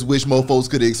too. I just wish more folks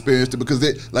could have experienced it because,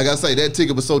 like I say, that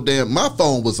ticket was so damn. My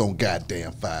phone was on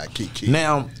goddamn fire, Kiki.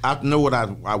 Now I know what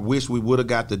I wish we would have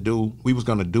got to do. We was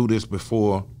gonna do this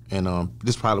before, and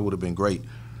this probably would have been great.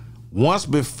 Once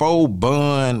before,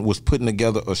 Bun was putting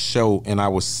together a show in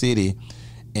our city,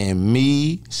 and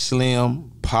me,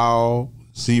 Slim, Paul,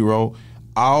 Zero,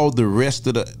 all the rest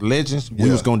of the legends,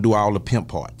 we was gonna do all the pimp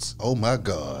parts. Oh my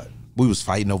God. We was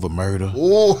fighting over murder.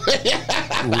 Oh.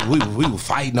 we were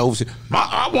fighting over shit.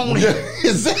 I want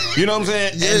it. You know what I'm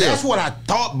saying? Yeah. And that's what I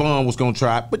thought Bun was gonna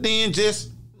try. But then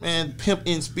just, man, Pimp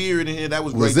in Spirit in here, that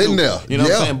was great in too. there. You know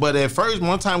what I'm saying? But at first,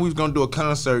 one time we was gonna do a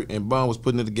concert and Bun was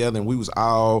putting it together and we was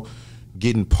all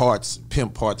getting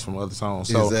pimp parts from other songs.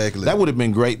 So that would have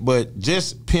been great. But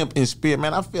just Pimp in Spirit,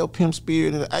 man, I felt Pimp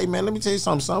Spirit. And, hey, man, let me tell you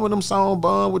something. Some of them songs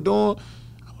Bun were doing,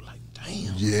 I was like,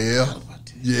 damn. Yeah.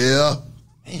 Yeah.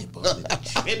 Man, Bun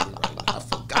is tripping right now. I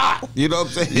forgot. You know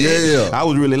what I'm saying? Yeah. I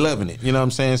was really loving it. You know what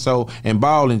I'm saying? So, and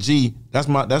Ball and G, that's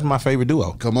my favorite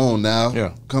duo. Come on now.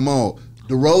 Yeah. Come on.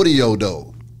 The rodeo,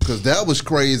 though, because that was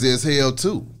crazy as hell,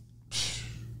 too.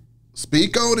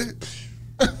 Speak on it.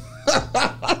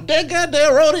 That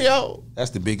goddamn rodeo. That's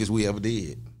the biggest we ever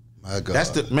did. My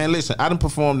God. Man, listen, I done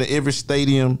performed at every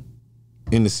stadium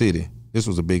in the city. This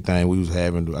was a big thing we was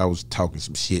having. I was talking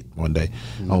some shit one day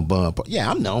on Bun.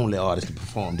 Yeah, I'm the only artist that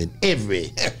performed in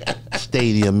every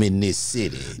stadium in this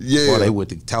city. Yeah. Boy, they went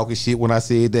to talking shit when I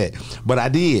said that. But I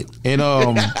did. And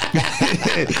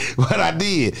but I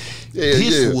did. Yeah,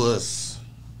 this was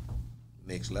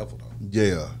next level though.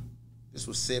 Yeah. This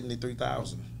was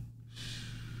 73,000.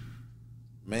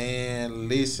 Man,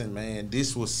 listen, man,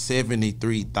 this was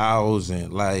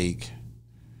 73,000. Like,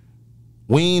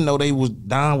 we ain't know they was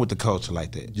down with the culture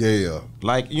like that. Yeah.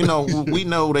 Like, you know, we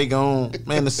know they gon',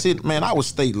 man, the city, man, our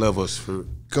state love us for.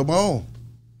 Come on.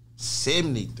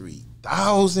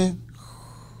 73,000.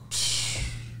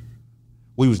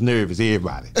 We was nervous,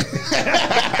 everybody.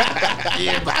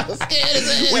 Everybody was scared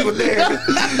as hell. We were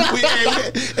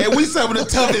nervous. And we some of the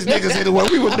toughest niggas in the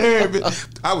world. We were nervous.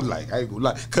 I was like, I ain't gonna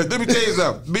lie. Because let me tell you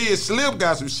something. Me and Slim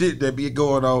got some shit that be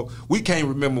going on. We can't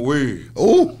remember words.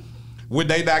 Ooh. When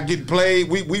they not getting played,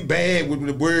 we bad with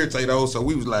the words, you know. So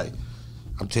we was like,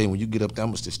 I'm telling you, when you get up there,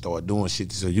 I'm gonna just start doing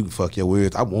shit so you can fuck your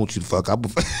words. I want you to fuck.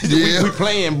 Yeah. we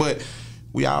playing, but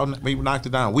we knocked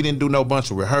it down. We didn't do no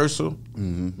bunch of rehearsal.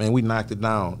 Man, we knocked it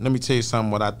down. Let me tell you something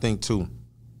what I think too.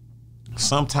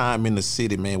 Sometime in the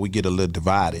city, man, we get a little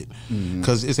divided.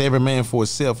 Because it's every man for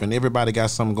himself and everybody got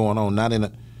something going on. Not in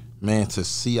a, man, to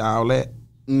see all that.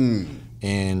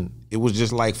 And it was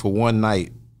just like for one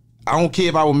night. I don't care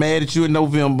if I was mad at you in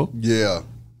November. Yeah.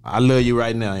 I love you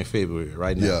right now in February,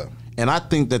 right now. Yeah. And I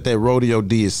think that rodeo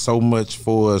did so much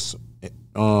for us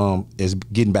as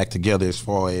getting back together as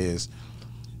far as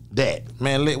that.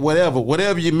 Man,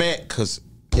 whatever you met, because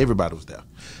everybody was there.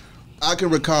 I can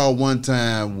recall one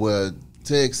time where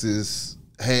Texas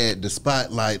had the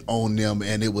spotlight on them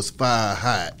and it was fire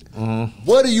hot.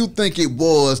 What do you think it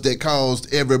was that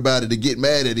caused everybody to get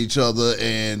mad at each other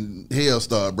and hell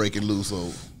started breaking loose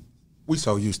over? We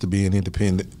so used to being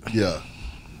independent. Yeah.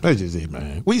 That's just it,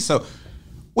 man. We so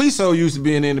used to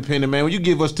being independent, man. When you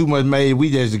give us too much made, we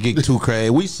just get too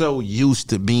crazy. We so used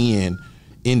to being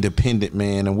independent,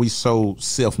 man, and we so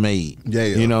self-made. Yeah.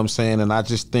 You know what I'm saying? And I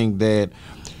just think that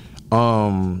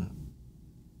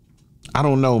I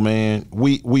don't know, man.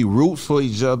 We root for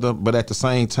each other, but at the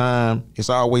same time, it's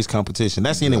always competition.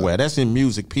 That's anywhere. That's in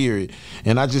music, period.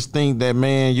 And I just think that,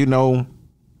 man, you know,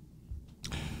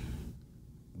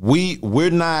 we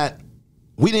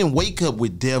didn't wake up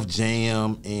with Def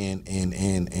Jam and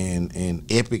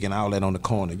Epic and all that on the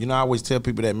corner. You know, I always tell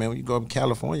people that, man, when you go up in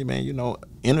California, man, you know,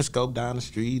 Interscope down the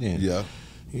street and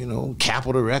you know,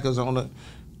 Capitol Records on the.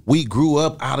 We grew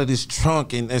up out of this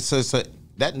trunk, and it's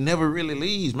that never really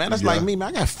leaves, man. That's like me, man.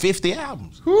 I got 50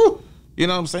 albums. Whew. You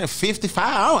know what I'm saying? 55.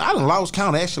 I done lost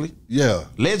count, actually. Yeah.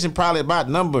 Legend probably about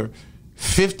number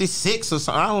 56 or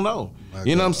something. I don't know.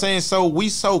 You know what I'm saying? So we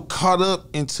so caught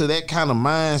up into that kind of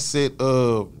mindset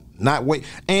of not wait.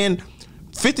 And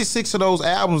 56 of those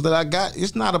albums that I got,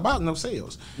 it's not about no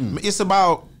sales. It's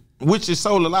about, which is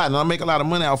sold a lot, and I make a lot of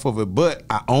money off of it, but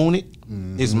I own it.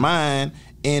 It's mine,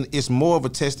 and it's more of a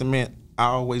testament. I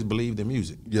always believed in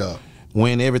music. Yeah.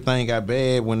 When everything got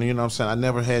bad, when, you know what I'm saying, I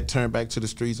never had turned back to the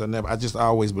streets. I just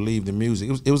always believed in music.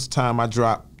 It was a time I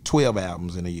dropped 12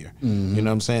 albums in a year. You know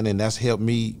what I'm saying? And that's helped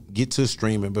me get to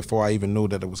streaming before I even knew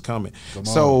that it was coming.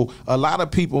 So a lot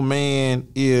of people, man,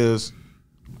 is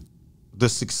the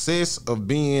success of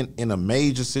being in a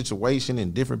major situation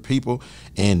and different people.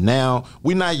 And now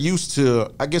we're not used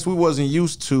to, I guess we wasn't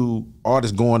used to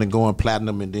artists going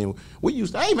platinum, and then we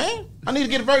used to, hey man, I need to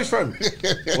get a verse from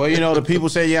you. Well, you know, the people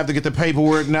say you have to get the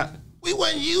paperwork. Now, we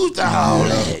wasn't used to all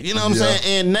that. You know what I'm saying?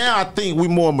 And now I think we're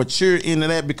more mature into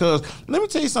that, because let me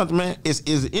tell you something, man. As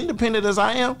independent as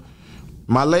I am,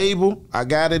 my label, I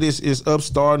got it. It's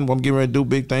upstarting. I'm getting ready to do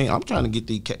big thing. I'm trying to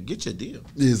get your deal.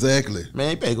 Exactly.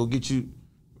 Man, you better go get you.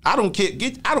 I don't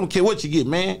care what you get,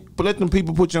 man. But let them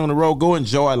people put you on the road. Go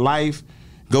enjoy life.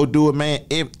 Go do it, man.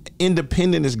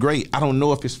 Independent is great. I don't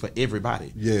know if it's for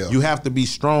everybody. Yeah. You have to be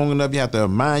strong enough. You have to have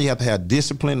mind. You have to have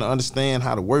discipline to understand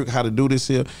how to work, how to do this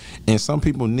here. And some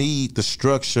people need the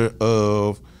structure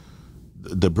of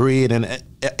the bread, and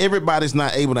everybody's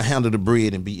not able to handle the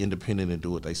bread and be independent and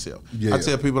do it themselves. I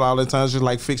tell people all the time, it's just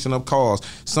like fixing up cars.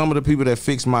 Some of the people that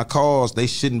fix my cars, they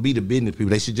shouldn't be the business people.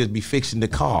 They should just be fixing the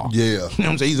car. Yeah. You know what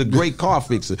I'm saying? He's a great car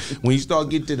fixer. When you start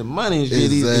getting to the money and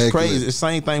shit, it's crazy. It's the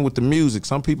same thing with the music.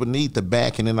 Some people need the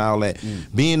backing and all that.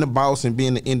 Being the boss and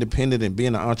being the independent and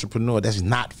being an entrepreneur, that's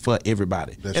not for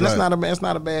everybody. That's not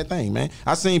a bad thing, man.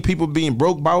 I seen people being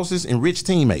broke bosses and rich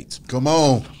teammates. Come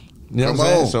on. You know what I'm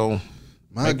saying? So,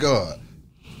 my God.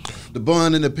 The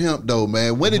Bun and the Pimp, though,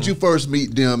 man. When did you first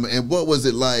meet them, and what was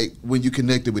it like when you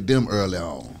connected with them early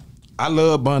on? I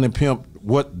love Bun and Pimp.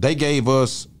 What they gave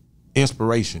us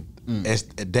inspiration as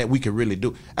that we could really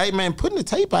do. Hey, man, putting the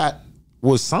tape out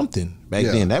was something back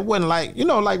then. That wasn't like, you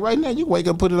know, like right now, you wake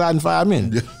up, put it out in 5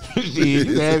 minutes. You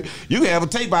can have a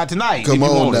tape out tonight. Come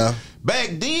on now.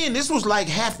 Back then, this was like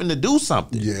having to do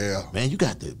something. Yeah. Man, you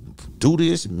got to do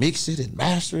this, mix it, and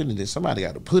master it, and then somebody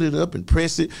got to put it up and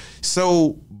press it.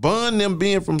 So Bun, them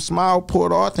being from small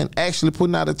Port Arthur and actually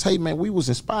putting out a tape, man, we was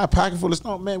inspired. Pocket Full of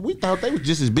Snow, man, we thought they was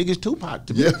just as big as Tupac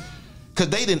to me. Because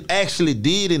they didn't actually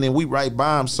did it, and we right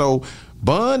by them. So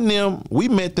Bun, them, we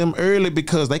met them early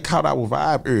because they caught our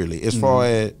vibe early. As far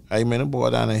as, hey, man, them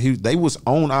boy down there, they was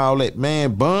on all that.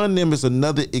 Man, Bun, them is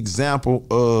another example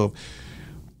of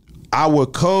our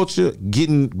culture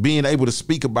being able to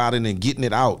speak about it and getting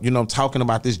it out. You know, I'm talking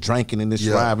about this drinking and this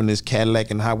driving, this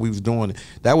Cadillac, and how we was doing it.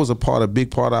 That was a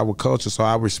big part of our culture. So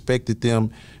I respected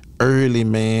them early,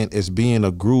 man, as being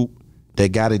a group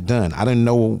that got it done. I didn't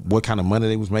know what kind of money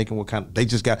they was making, they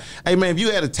just got, hey man, if you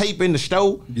had a tape in the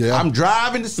store, I'm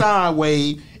driving the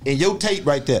Sideway and your tape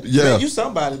right there. Man, you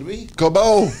somebody to me. Come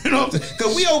on. You know what I'm saying?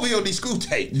 Because we over here on these screw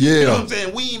tapes. You know what I'm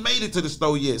saying? We ain't made it to the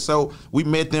store yet. So we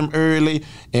met them early,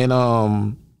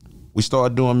 and we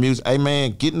started doing music. Hey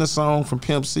man, getting a song from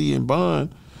Pimp C and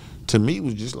Bun, to me,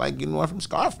 was just like getting one from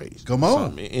Scarface. Come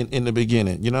on. In the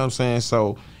beginning, you know what I'm saying?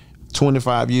 So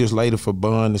 25 years later, for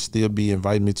Bun to still be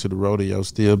inviting me to the rodeo,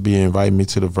 still be inviting me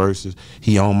to the verses.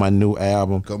 He on my new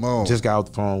album. Come on. Just got off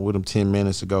the phone with him 10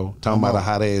 minutes ago, talking about a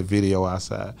hot ass video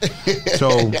outside.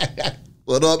 So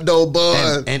what up, though,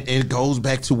 Bun? And it goes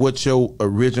back to what you're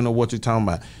talking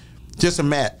about. Just a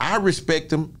matter. I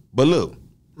respect him, but look,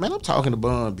 man, I'm talking to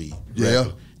Bun B.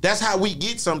 Yeah. That's how we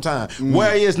get sometimes.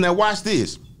 Whereas, now watch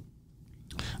this.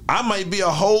 I might be a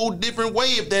whole different way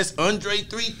if that's Andre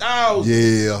 3000.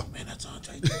 Yeah. Man, that's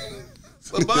Andre 3000.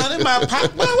 But Bun in my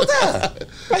pocket, Bun,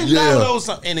 what's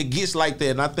up? And it gets like that.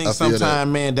 And I think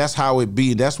sometimes, man, that's how it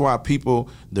be. That's why people,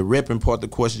 the repping part, the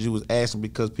questions you was asking,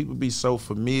 because people be so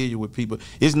familiar with people.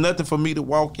 It's nothing for me to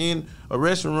walk in a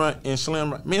restaurant and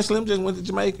Slim, me and Slim just went to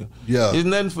Jamaica. Yeah. It's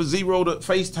nothing for Zero to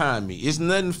FaceTime me. It's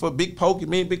nothing for Big Pokey.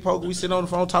 Me and Big Pokey, we sit on the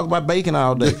phone talk about bacon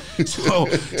all day. So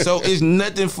it's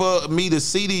nothing for me to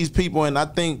see these people, and I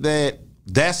think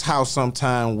that's how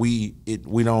sometimes we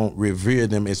don't revere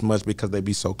them as much because they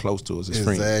be so close to us as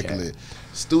friends. Exactly.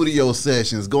 Studio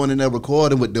sessions, going in there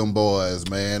recording with them boys,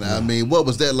 man. I mean, what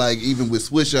was that like even with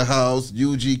Swisher House,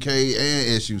 UGK,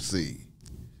 and S.U.C?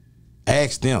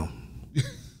 Ask them.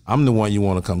 I'm the one you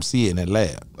want to come see in that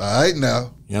lab. All right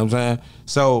now. You know what I'm saying?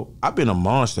 So I've been a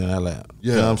monster in that lab.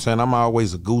 Yeah. You know what I'm saying? I'm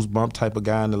always a goosebump type of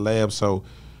guy in the lab. So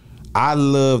I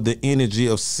love the energy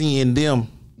of seeing them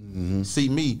see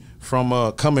me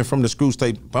from coming from the Screw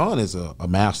State. Bun is a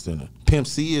master. Pimp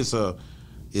C is a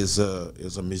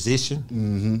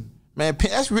musician. Man,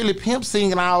 that's really Pimp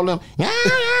singing all them. Yeah,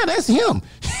 that's him. You know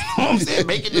what I'm saying?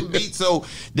 Making the beat. So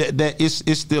that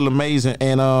it's still amazing.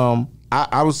 And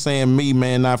I was saying me,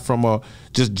 man, not from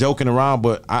just joking around,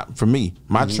 but for me,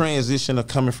 my transition of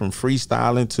coming from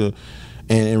freestyling to,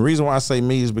 and the reason why I say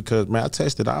me is because, man, I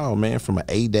tested all, man, from an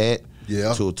ADAT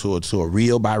to a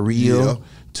reel by reel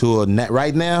to a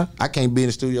right now, I can't be in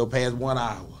the studio past 1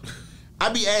 hour.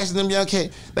 I be asking them young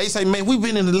cats, they say, man, we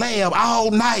been in the lab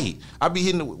all night. I be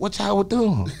hitting what y'all were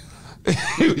doing?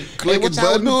 Hey, what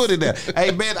y'all doing in there?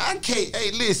 Hey, man, I can't,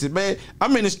 hey, listen, man,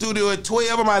 I'm in the studio at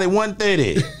 12, I'm out at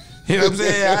 1:30. You know what I'm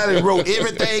saying? I done wrote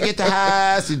everything at the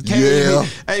highs and came.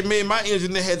 Hey, man, my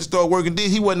engineer had to start working this.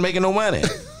 He wasn't making no money.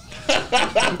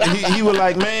 he was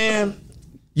like, man,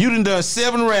 you done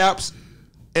 7 raps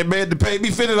and man to pay me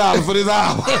 $50 for this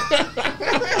hour.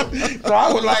 So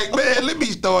I was like, man, let me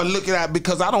start looking at,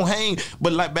 because I don't hang,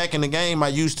 but like back in the game I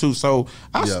used to. So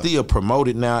I still promote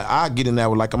it now. I get in there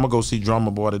with, like, I'm gonna go see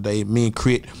Drummer Boy today. Me and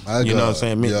Crit, you know what I'm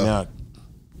saying? Now,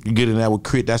 you get in there with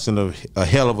Crit, that's in a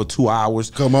hell of a 2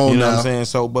 hours. Come on, you know now. what I'm saying?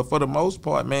 So, but for the most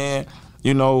part, man,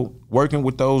 you know, working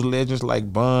with those legends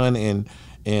like Bun and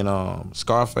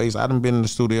Scarface, I done been in the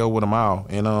studio with them all,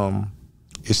 and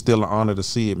it's still an honor to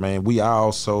see it, man. We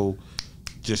all so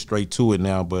just straight to it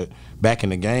now, but back in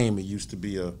the game, it used to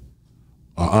be an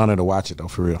honor to watch it, though,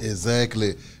 for real.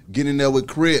 Exactly. Getting there with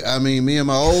Crit, I mean, me and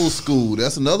my old school,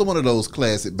 that's another one of those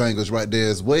classic bangers right there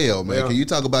as well, man. Can you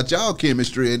talk about y'all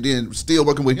chemistry and then still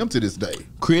working with him to this day?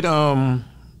 Crit, I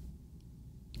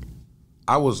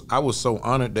was so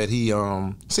honored that he,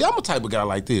 see, I'm a type of guy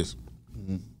like this.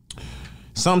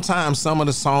 Sometimes some of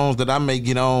the songs that I may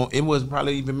get on, it wasn't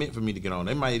probably even meant for me to get on.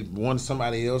 They might want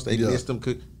somebody else. They missed them.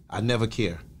 I never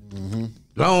care.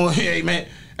 Long, hey man,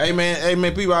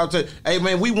 people out there, hey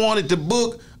man, we wanted to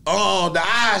book the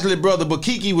Isley brother, but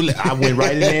Kiki was. I went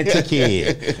right in there and took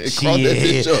care.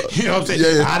 You know what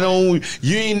I'm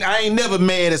saying? I ain't never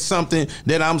mad at something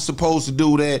that I'm supposed to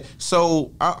do that.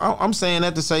 So I'm saying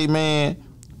that to say, man,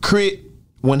 Crit,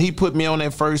 when he put me on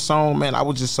that first song, man, I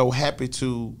was just so happy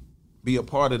to be a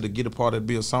part of it,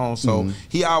 be a song. So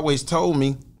he always told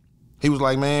me, he was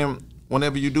like, man,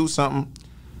 whenever you do something,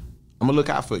 I'm gonna look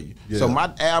out for you. So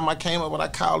my album, I came up when I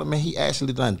called him, man, he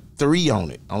actually done 3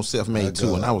 on it, on Self-Made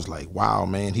 2. And I was like, wow,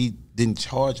 man, he didn't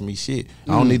charge me shit.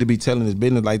 I don't need to be telling his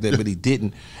business like that, but he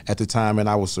didn't at the time, and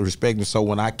I was respecting. So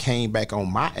when I came back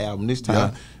on my album this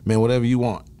time, man, whatever you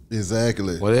want.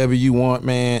 Exactly. Whatever you want,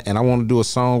 man. And I want to do a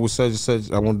song with such and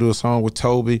such. I want to do a song with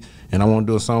Toby, and I want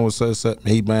to do a song with such and such.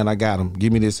 Hey, man, I got him.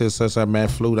 Give me this, such and man.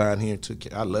 Flew down here and took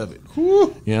it. I love it.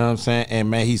 You know what I'm saying? And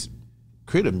man, he's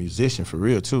Crit a musician for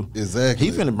real too. Exactly.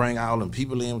 He finna bring all them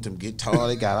people in with them guitar.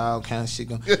 They got all kind of shit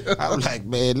going. I was like,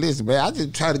 man, listen, man, I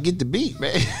just try to get the beat,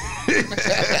 man.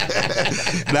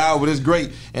 No, but it's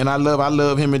great, and I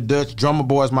love him and Dutch. Drummer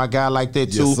Boy's my guy like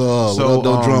that too. Yes, sir. So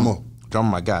Drummer,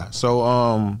 my guy.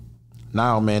 So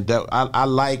now, man, I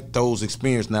like those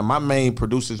experiences. Now my main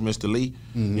producer is Mr. Lee.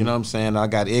 You know what I'm saying? I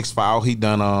got X-File. He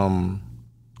done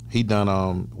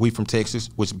We From Texas,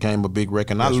 which became a big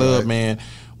record. And I love, man,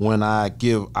 when I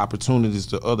give opportunities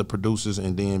to other producers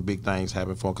and then big things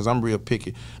happen for them, because I'm real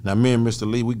picky. Now, me and Mr.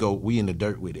 Lee, we in the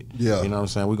dirt with it. Yeah. You know what I'm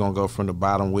saying? We're going to go from the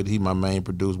bottom with it. He my main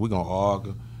producer. We're going to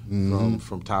argue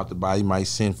from top to bottom. He might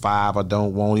send 5 I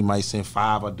don't want. He might send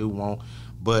 5 I do want.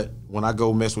 But when I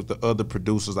go mess with the other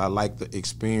producers, I like the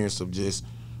experience of just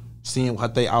seeing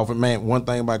what they offer. Man, one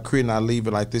thing about Crit, and I leave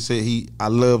it like this, I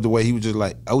love the way he was just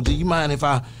like, OG, you mind if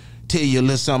I tell you a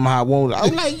little something I want? I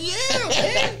was like, yeah,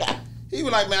 man. He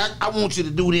was like, man, I want you to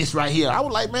do this right here. I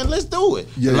was like, man, let's do it.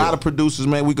 Yeah. A lot of producers,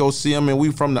 man, we go see them, and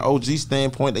we from the OG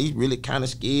standpoint, they really kind of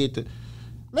scared to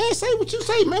Man, say what you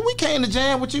say, man. We came to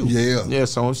jam with you. Yeah. Yeah,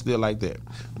 so I'm still like that.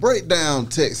 Break down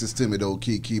Texas to me, though,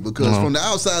 Kiki, because from the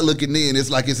outside looking in, it's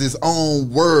like it's its own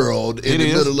world in the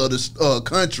middle of the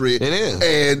country. It is.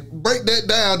 And break that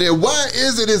down there. Why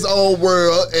is it its own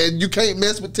world and you can't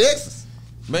mess with Texas?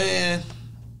 Man,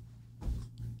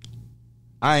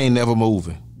 I ain't never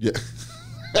moving. Yeah.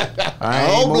 I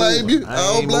don't blame you. I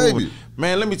don't blame you.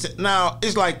 Man, let me now,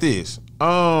 it's like this.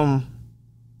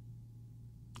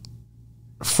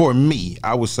 For me,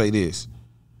 I would say this.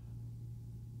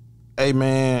 Hey,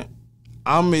 man,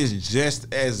 I'm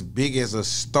just as big as a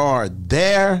star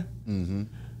there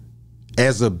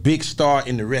as a big star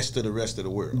in the rest of the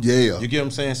world. Yeah. You get what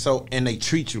I'm saying? So, and they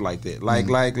treat you like that. Like,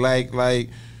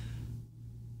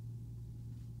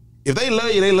 if they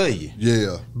love you, they love you.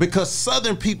 Yeah. Because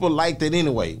Southern people like that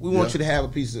anyway. We want you to have a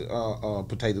piece of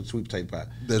sweet potato pie.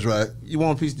 That's right. You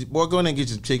want a piece of, boy, go in there and get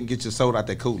your chicken, get your soda out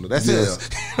that cooler. That's it.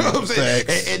 You know what I'm saying?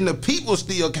 And the people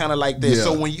still kind of like that. Yeah.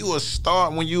 So when you a star,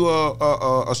 when you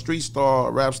a street star,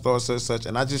 a rap star, such,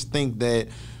 and I just think that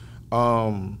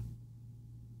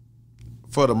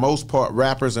for the most part,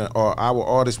 rappers or our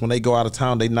artists, when they go out of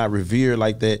town, they not revered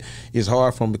like that. It's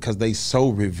hard for them because they so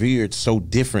revered so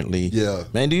differently. Yeah.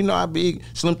 Man, do you know how big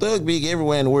Slim Thug big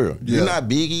everywhere in the world? Yeah. You know how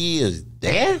big he is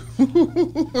there?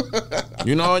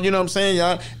 you know what I'm saying,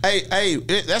 y'all? Hey,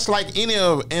 that's like any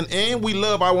of, and we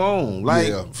love our own.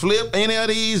 Like Flip any of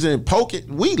these and Poke it.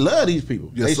 We love these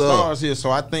people. Yes, they stars here.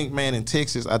 So I think, man, in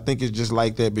Texas, I think it's just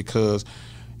like that because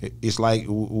it's like,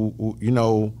 you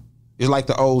know, it's like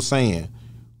the old saying.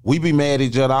 We be mad at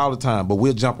each other all the time, but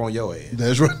we'll jump on your ass.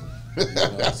 That's right. You know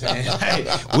what I'm saying? Hey,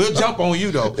 we'll jump on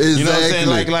you though. Exactly. You know what I'm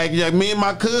saying? Like me and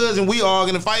my cousin, we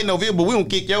arguing and fighting over here, but we don't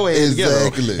kick your ass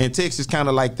together. And Texas kind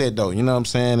of like that though. You know what I'm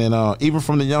saying? And even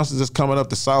from the youngsters that's coming up,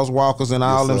 the South Walkers and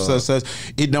all them such,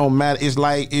 it don't matter. It's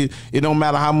like it don't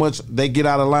matter how much they get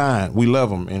out of line. We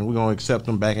love them and we're gonna accept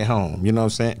them back at home. You know what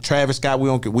I'm saying? Travis Scott,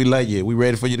 we love you. We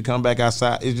ready for you to come back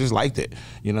outside. It's just like that.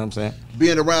 You know what I'm saying?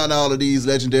 Being around all of these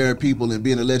legendary people and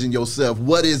being a legend yourself,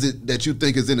 what is it that you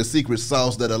think is in the secret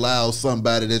sauce that allows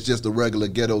somebody that's just a regular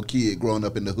ghetto kid growing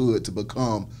up in the hood to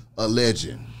become a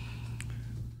legend?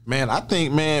 Man, I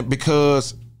think, man,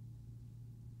 because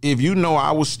if you know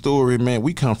our story, man,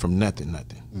 we come from nothing.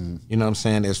 You know what I'm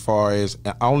saying? As far as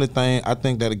the only thing I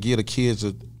think that'll give the kids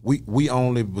we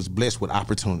only was blessed with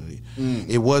opportunity.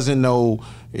 It wasn't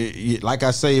like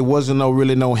I say, it wasn't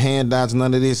really no handouts,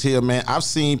 none of this here, man. I've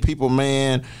seen people,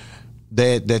 man,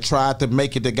 that tried to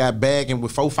make it, that got bagging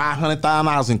with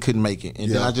 $500,000 and couldn't make it.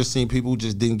 And then I just seen people who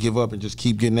just didn't give up and just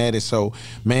keep getting at it. So,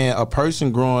 man, a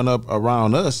person growing up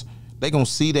around us, they gonna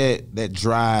see that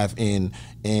drive and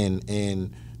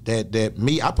that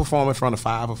me, I perform in front of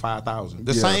 5,000.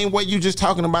 The same way you just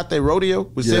talking about that rodeo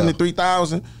with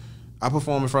 73,000, I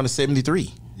perform in front of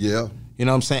 73. Yeah. You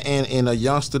know what I'm saying? And a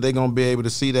youngster, they're going to be able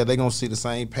to see that. They're going to see the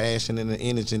same passion and the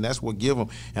energy, and that's what give them.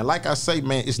 And like I say,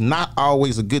 man, it's not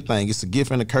always a good thing. It's a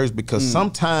gift and a curse because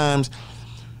sometimes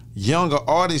younger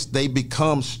artists, they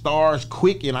become stars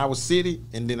quick in our city,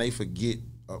 and then they forget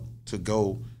to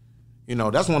go. You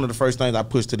know, that's one of the first things I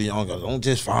push to the younger. Don't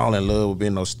just fall in love with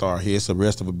being no star here. It's the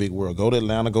rest of a big world. Go to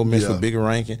Atlanta, go mess with bigger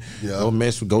ranking.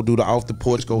 Go do the off the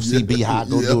porch, go see B Hot,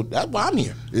 go do it. That's why I'm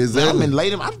here. Exactly. I'm in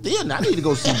late. I need to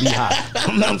go see B Hot.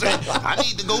 You know what I'm saying? I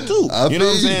need to go too. You know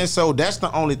what I'm saying? So that's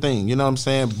the only thing. You know what I'm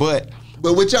saying? But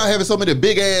with y'all having so many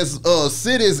big ass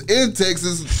cities in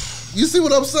Texas, you see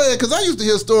what I'm saying? Because I used to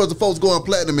hear stories of folks going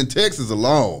platinum in Texas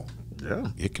alone. Yeah,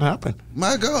 it can happen.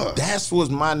 My God. That's what's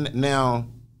now.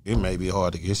 It may be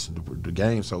hard to get the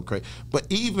game so crazy, but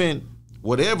even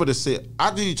whatever the set,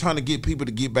 I just trying to get people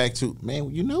to get back to,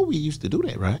 man, you know we used to do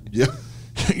that, right? Yeah.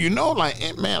 You know, like,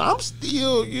 and man, I'm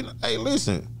still, you know, hey,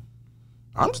 listen,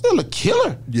 I'm still a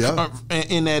killer. Yeah.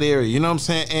 In that area, you know what I'm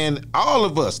saying? And all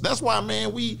of us, that's why,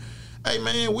 man,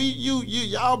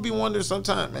 y'all be wondering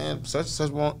sometimes, man, such and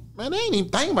such man, they ain't even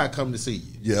thinking about coming to see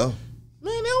you. Yeah.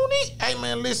 Man, they don't need. Hey,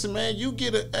 man, listen, man. You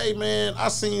get a. Hey, man, I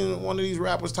seen one of these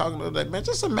rappers talking about that. Man,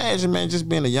 just imagine, man, just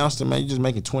being a youngster, man. You just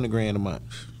making $20,000 a month.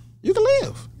 You can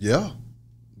live. Yeah.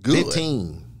 Good.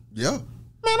 15. Yeah.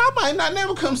 Man, I might not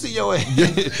never come see your ass.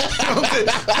 I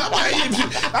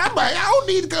don't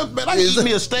need to come, man. I can eat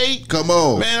me a steak. Come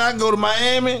on. Man, I can go to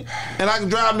Miami and I can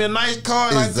drive me a nice car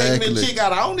and I can take me a chick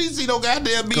out. I don't need to see no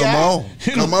goddamn B.I. Come on.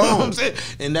 You know what I'm saying?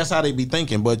 And that's how they be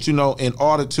thinking. But, you know, in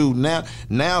order to,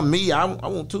 now me, I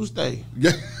want to stay.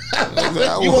 Yeah.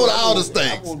 You want all the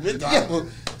steaks.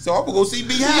 So I'm going to go see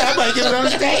B.I. I might get another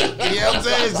steak. You know what I'm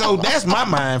saying? So that's my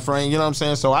mind frame, you know what I'm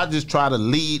saying? So I just try to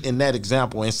lead in that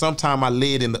example. And sometimes I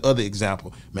lead in the other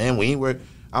example. Man, we ain't work.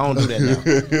 I don't do that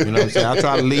now. You know what I'm saying? I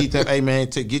try to lead them, hey,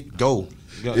 man, to go.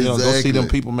 Go see them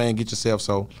people, man. Get yourself.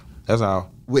 So that's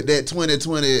all. With that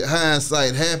 2020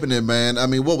 hindsight happening, man, I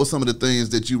mean, what were some of the things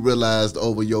that you realized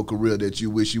over your career that you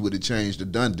wish you would have changed or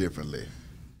done differently?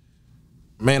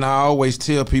 Man, I always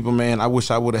tell people, man, I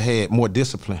wish I would have had more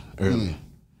discipline early.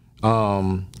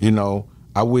 You know,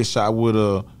 I wish I would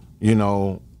have, you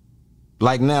know,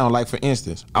 like now, like for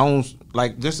instance, I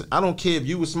don't care if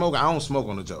you was smoking, I don't smoke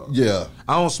on the job. Yeah.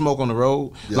 I don't smoke on the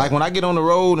road. Yeah. Like when I get on the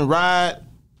road and ride,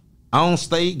 I don't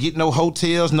stay, get no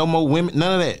hotels, no more women,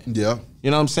 none of that. Yeah. You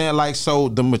know what I'm saying? Like, so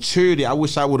the maturity, I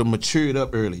wish I would have matured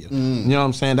up earlier. You know what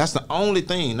I'm saying? That's the only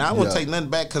thing. Now, I wouldn't take nothing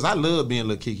back because I love being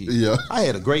Lil Kiki. Yeah. I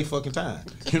had a great fucking time.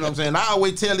 You know what I'm saying? I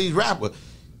always tell these rappers,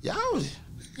 you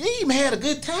ain't even had a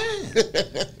good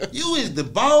time. You is the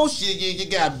boss. You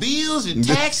got bills and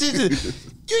taxes.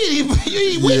 You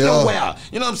ain't went nowhere.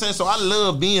 You know what I'm saying? So I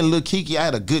love being Lil Kiki. I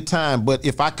had a good time. But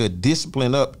if I could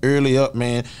discipline up early up,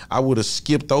 man, I would have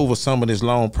skipped over some of this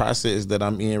long process that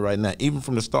I'm in right now. Even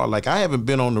from the start. Like, I haven't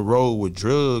been on the road with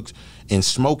drugs and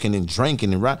smoking and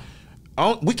drinking and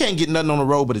we can't get nothing on the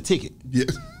road but a ticket. Yeah.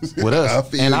 With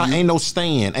us. I ain't no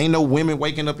staying. Ain't no women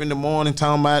waking up in the morning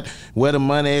talking about where the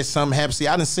money is, something happens. See,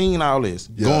 I done seen all this.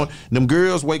 Yeah. Them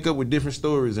girls wake up with different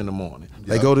stories in the morning.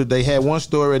 Yeah. They had one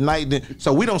story at night,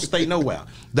 so we don't stay nowhere.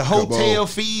 The hotel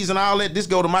fees and all that, this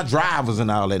go to my drivers and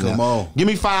all that. Come on. Give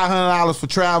me $500 for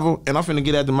travel, and I'm finna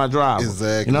get after my driver.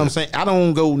 Exactly. You know what I'm saying? I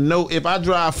don't go if I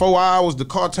drive 4 hours, the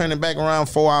car turning back around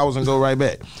 4 hours and go right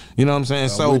back. You know what I'm saying?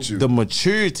 So the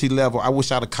maturity level, I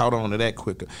wish I'd have caught on to that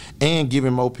quicker. And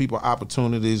giving more people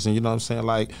opportunities, and you know what I'm saying?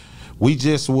 Like,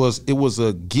 it was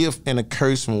a gift and a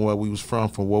curse from where we was from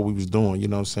what we was doing. You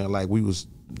know what I'm saying? Like, we was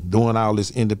doing all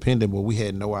this independent, but we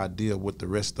had no idea what the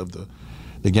rest of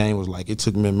the game was like. It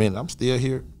took me a minute. I'm still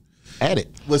here at it.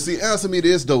 Well, see, answer me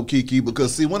this, though, Kiki,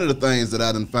 because, see, one of the things that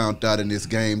I done found out in this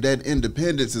game, that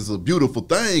independence is a beautiful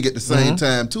thing at the same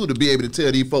time, too, to be able to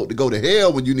tell these folk to go to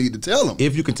hell when you need to tell them.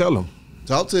 If you can tell them.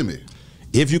 Talk to me.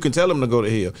 If you can tell them to go to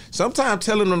hell. Sometimes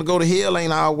telling them to go to hell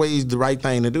ain't always the right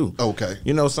thing to do. Okay.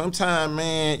 You know, sometimes,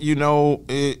 man, you know,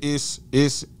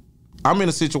 I'm in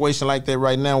a situation like that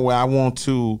right now where I want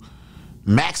to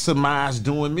maximize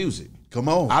doing music. Come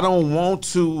on. I don't want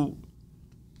to.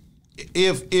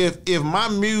 If my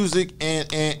music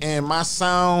and my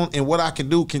sound and what I can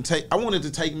do can take, I want it to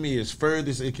take me as further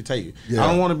as it can take you. Yeah. I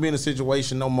don't want to be in a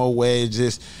situation no more where it's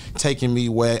just taking me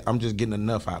where I'm just getting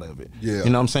enough out of it. Yeah.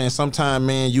 You know what I'm saying? Sometimes,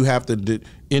 man, you have to.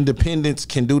 Independence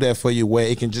can do that for you where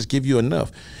it can just give you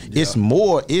enough. Yeah. It's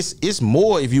more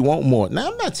if you want more.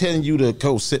 Now, I'm not telling you to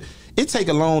go sit. It take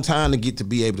a long time to get to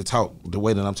be able to talk the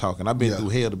way that I'm talking. I've been through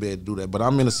hell to be able to do that, but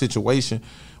I'm in a situation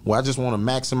where I just want to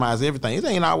maximize everything. It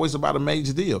ain't always about a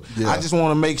major deal. Yeah. I just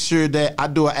want to make sure that I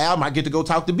do an album, I get to go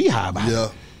talk to Beehive about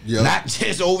it. Yeah. Not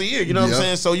just over here, you know what I'm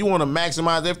saying? So you want to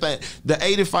maximize everything. The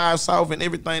 85 South and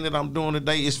everything that I'm doing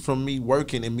today is from me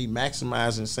working and me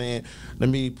maximizing, saying, let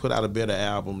me put out a better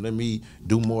album. Let me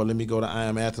do more. Let me go to I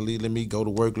Am Athlete. Let me go to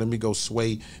work. Let me go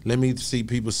sway. Let me see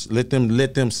people. Let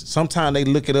them. Sometimes they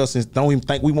look at us and don't even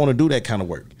think we want to do that kind of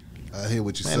work. I hear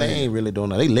what you're saying. They ain't really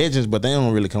doing that. They legends, but they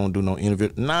don't really come and do no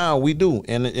interview. Nah, we do.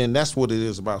 And that's what it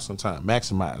is about sometimes,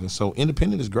 maximizing. So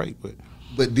independent is great.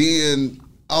 But then,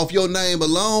 off your name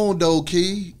alone, though,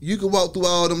 Key, you can walk through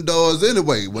all them doors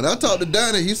anyway. When I talked to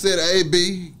Donnie, he said, hey,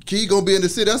 B, Key gonna be in the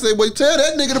city. I said, wait, tell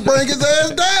that nigga to bring his ass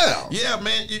down. Yeah,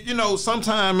 man. You know,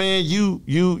 sometimes, man,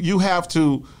 you have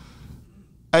to,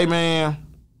 hey, man,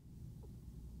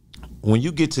 when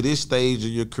you get to this stage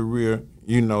of your career,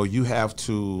 you know, you have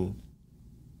to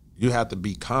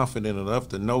be confident enough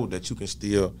to know that you can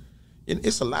still.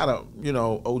 It's a lot of, you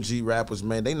know, OG rappers,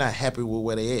 man. They not happy with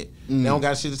where they at. They don't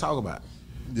got shit to talk about.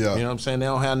 Yeah, you know what I'm saying. They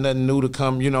don't have nothing new to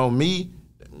come. You know me.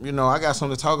 You know I got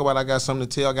something to talk about. I got something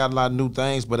to tell. I got a lot of new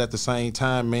things. But at the same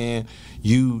time, man,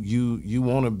 you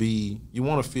want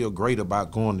to feel great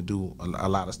about going to do a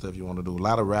lot of stuff you want to do. A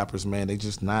lot of rappers, man, they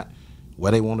just not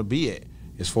where they want to be at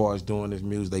as far as doing this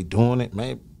music. They doing it,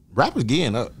 man. Rappers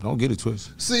getting up. Don't get it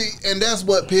twisted. See, and that's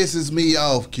what pisses me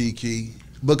off, Kiki.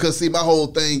 Because, see, my whole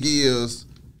thing is,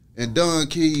 in Don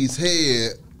Key's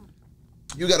head,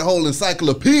 you got a whole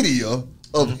encyclopedia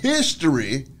of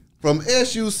history from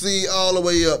S.U.C. all the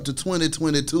way up to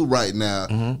 2022 right now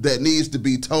that needs to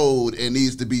be told and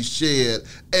needs to be shared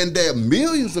and that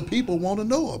millions of people want to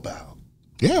know about.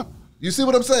 Yeah. You see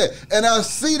what I'm saying? And I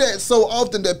see that so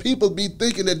often that people be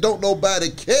thinking that don't nobody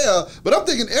care, but I'm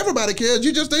thinking everybody cares.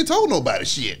 You just ain't told nobody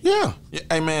shit. Yeah.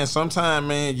 Hey, man, sometimes,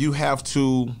 man, you have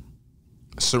to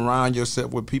surround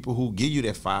yourself with people who give you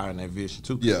that fire and that vision,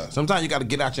 too. Yeah. Sometimes you got to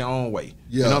get out your own way.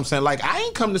 Yeah. You know what I'm saying? Like, I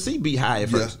ain't come to see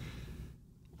Beehive at first.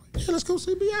 Yeah, let's go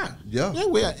see B.I. Yeah.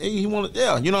 He wanted,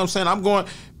 you know what I'm saying? I'm going,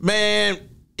 man,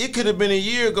 it could have been a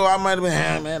year ago. I might have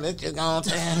been, man, let's just go on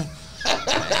time.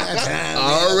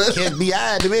 Already? Can't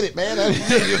B.I. in a minute, man. You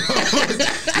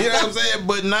know what I'm saying?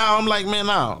 But now I'm like, man,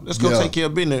 no, let's go take care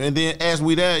of business. And then as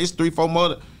we there, it's 3-4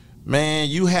 more. Man,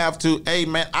 you have to, hey,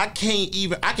 man, I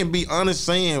can be honest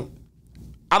saying,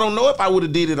 I don't know if I would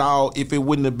have did it all if it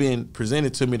wouldn't have been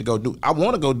presented to me to go do. I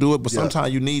want to go do it, but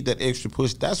sometimes you need that extra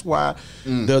push. That's why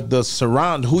the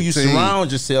surround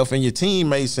yourself and your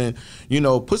teammates, and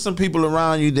put some people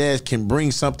around you that can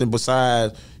bring something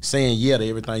besides saying yeah to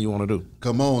everything you want to do.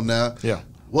 Come on now. Yeah.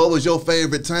 What was your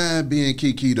favorite time being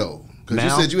Kiki though? Because you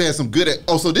said you had some good.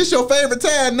 So this your favorite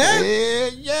time now?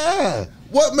 Yeah.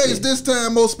 What makes this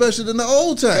time more special than the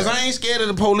old time? Because I ain't scared of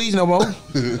the police no more.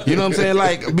 You know what I'm saying?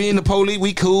 Like, being the police,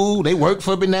 we cool. They work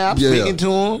for me now. I'm speaking to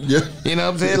them. Yeah. You know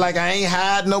what I'm saying? Like, I ain't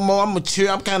hiding no more. I'm mature.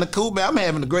 I'm kind of cool, but I'm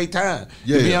having a great time.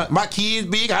 Yeah. My kids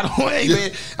big. I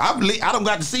don't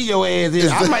got to see your ass.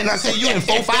 I might not see you in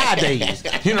 4-5 days.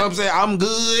 You know what I'm saying? I'm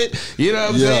good. You know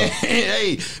what I'm saying?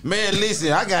 Hey, man,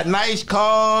 listen, I got nice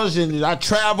cars and I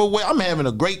travel well. I'm having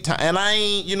a great time. And I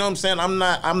ain't, you know what I'm saying? I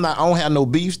don't have no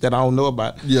beefs that I don't know about.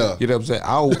 Yeah. You know what I'm saying?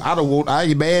 I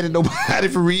ain't mad at nobody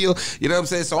for real. You know what I'm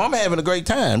saying? So I'm having a great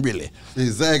time, really.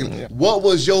 Exactly. Yeah. What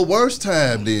was your worst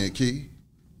time then, Key?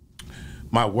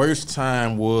 My worst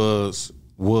time was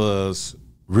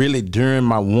really during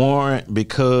my warrant,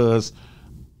 because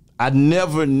I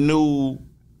never knew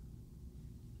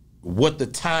what the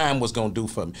time was gonna do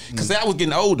for me. Because I was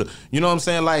getting older. You know what I'm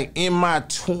saying? Like in my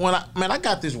I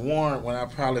got this warrant when I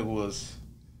probably was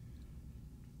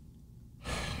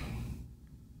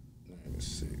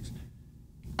 96.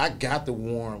 I got the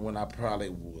warrant when I probably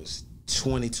was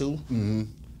 22.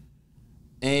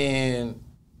 And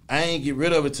I ain't get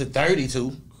rid of it to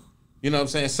 32. You know what I'm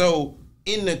saying? So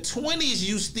in the 20s,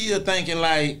 you still thinking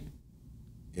like,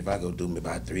 if I go do me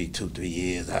about 2-3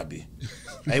 years, I'll be.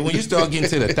 Hey, when you start getting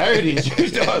to the 30s, you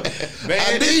start,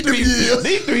 man, these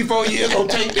 3-4 years gonna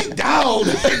take me down. You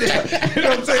know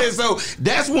what I'm saying? So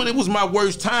that's when it was my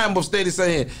worst time of steady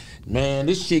saying, man,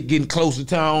 this shit getting closer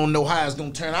to, I don't know how it's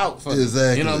gonna turn out for me.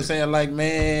 Exactly. You know what I'm saying? Like,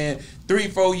 man,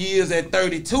 3-4 years at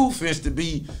 32 fins to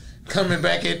be coming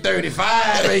back at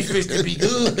 35 ain't fit to be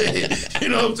good. You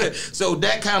know what I'm saying? So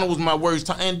that kind of was my worst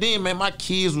time. And then, man, my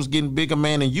kids was getting bigger,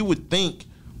 man, and you would think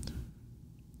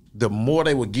the more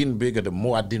they were getting bigger, the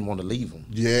more I didn't want to leave them.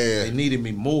 Yeah. They needed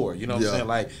me more. You know what I'm saying?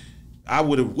 Like, I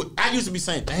used to be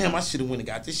saying, damn, I should have went and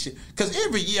got this shit. Because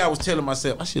every year I was telling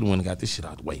myself, I should have went and got this shit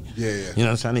out the way. Yeah. You know what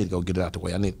I'm saying? I need to go get it out the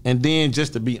way. And then,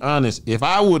 just to be honest, if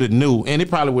I would have knew, and it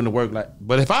probably wouldn't have worked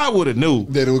but if I would have knew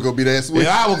that it was going to be that sweet. If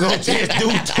I was going to just do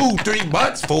 2-3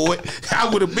 months for it, I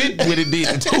would have been with it did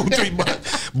 2-3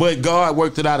 months. But God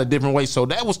worked it out a different way. So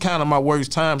that was kind of my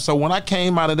worst time. So when I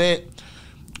came out of that,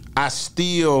 I'm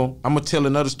going to tell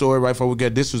another story right before we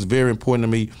get. This was very important to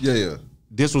me. Yeah.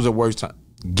 This was the worst time.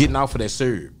 Getting off of that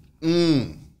serve.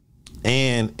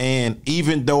 And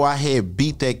even though I had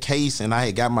beat that case and I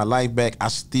had got my life back, I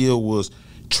still was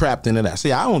trapped into that.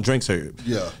 See, I don't drink serve.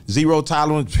 Yeah. Zero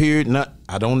tolerance, period.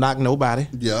 I don't knock nobody.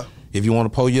 Yeah. If you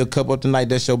want to pour your cup up tonight,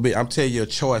 that's your bit. I'm telling you a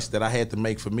choice that I had to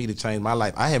make for me to change my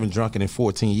life. I haven't drunk it in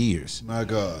 14 years. My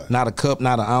God. Not a cup,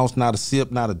 not an ounce, not a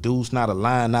sip, not a deuce, not a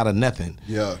line, not a nothing.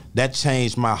 Yeah. That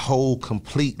changed my whole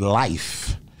complete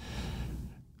life.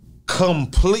 I'm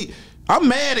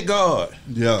mad at God.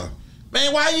 Yeah.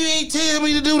 Man, why you ain't tell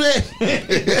me to do that?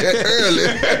 Early.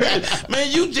 Man,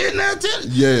 you just now tell me.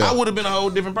 Yeah. I would have been a whole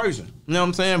different person. You know what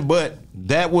I'm saying? But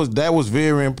that was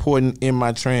very important in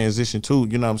my transition too.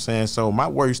 You know what I'm saying? So my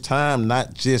worst time,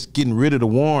 not just getting rid of the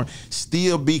warrant,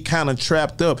 still be kind of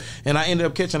trapped up. And I ended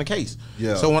up catching a case.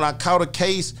 Yeah. So when I caught a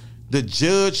case, the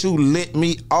judge who let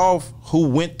me off, who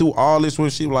went through all this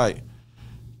with, she was like,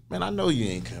 man, I know you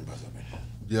ain't coming back up in here.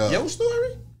 Yeah. Your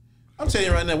story? I'm telling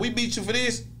you right now, we beat you for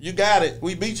this. You got it.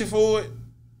 We beat you for it.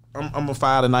 I'm gonna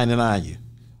file the 99 you.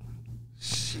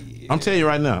 Shit. I'm telling you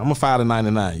right now, I'm gonna file the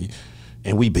 99 you.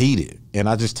 And we beat it. And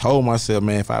I just told myself,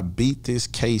 man, if I beat this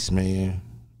case, man,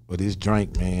 or this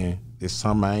drink, man, there's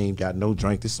something I ain't got no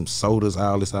drink. There's some sodas,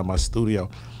 all this out of my studio.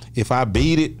 If I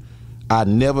beat it, I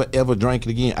never ever drank it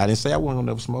again. I didn't say I wasn't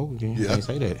gonna never smoke again. Yeah. I didn't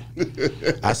say that.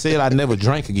 I said I never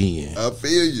drank again. I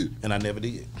feel you. And I never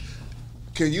did.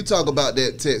 Can you talk about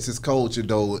that Texas culture,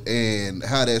 though, and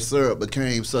how that syrup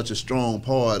became such a strong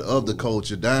part of the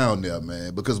culture down there,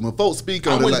 man? Because when folks speak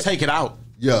on it, I wouldn't take it out.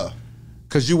 Yeah.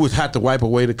 Because you would have to wipe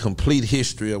away the complete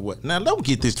history of what. Now, don't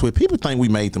get this twisted. People think we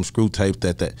made them screw tapes.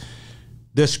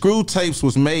 The screw tapes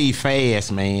was made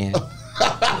fast, man.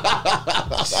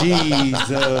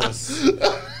 Jesus.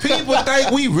 People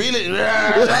think we really,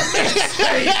 bro.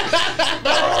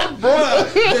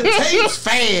 The tape's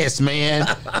fast, man.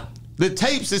 The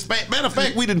tapes is fast. Matter of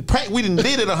fact, we didn't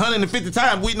did it 150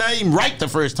 times. We not even right the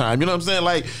first time. You know what I'm saying?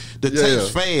 Like the tape's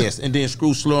fast, and then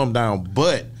Screw slow them down.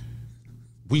 But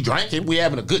we drinking, we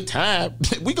having a good time.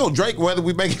 We gonna drink whether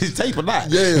we making this tape or not.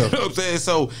 Yeah. You know what I'm saying?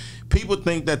 So people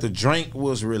think that the drink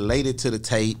was related to the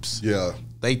tapes. Yeah.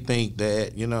 They think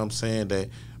that, you know what I'm saying, that,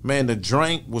 man, the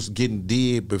drink was getting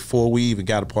did before we even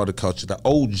got a part of the culture. The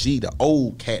OG, the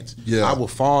old cats, our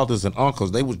fathers and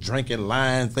uncles, they was drinking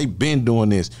lines. They been doing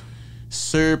this.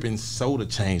 Syrup and soda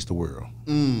changed the world.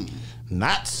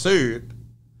 Not syrup.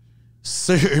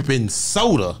 Syrup and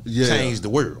soda changed the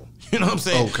world. You know what I'm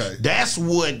saying? Okay. That's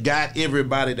what got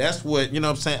everybody. That's what, you know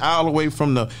what I'm saying, all the way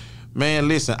from the, man,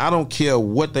 listen, I don't care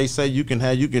what they say you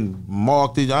can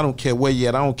mark this. I don't care where you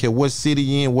at. I don't care what city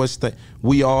you in, what state.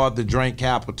 We are the drink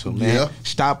capital, man. Yeah.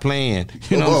 Stop playing.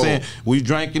 You know what I'm saying? We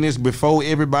drinking this before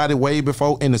everybody, way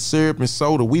before. And the syrup and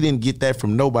soda, we didn't get that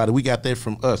from nobody. We got that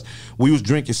from us. We was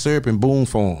drinking syrup in boom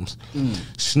forms.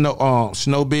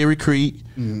 Snowberry Creek,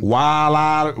 Wild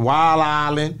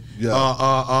Island,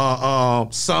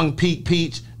 Sun Peak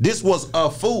Peach. This was a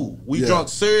food. We drunk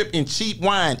syrup and cheap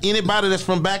wine. Anybody that's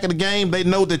from back of the game, they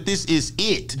know that this is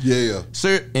it. Yeah.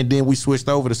 Syrup, and then we switched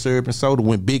over to syrup and soda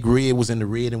when Big Red was in the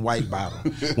red and white bottle.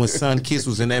 When Sun Kiss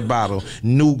was in that bottle.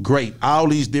 New Grape. All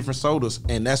these different sodas.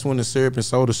 And that's when the syrup and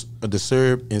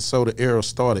soda era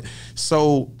started.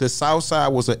 So the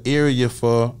Southside was an area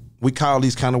for, we call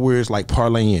these kind of words like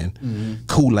parlaying,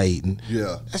 Kool-Aiding.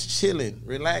 Yeah. That's chilling,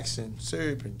 relaxing,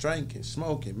 syruping, drinking,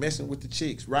 smoking, messing with the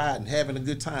chicks, riding, having a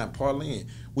good time, parlaying.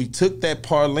 We took that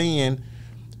parlaying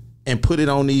and put it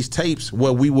on these tapes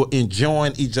where we were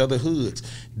enjoying each other's hoods.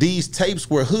 These tapes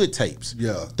were hood tapes.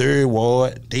 Yeah. Third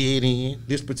Ward, Dead End,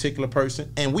 this particular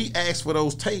person. And we asked for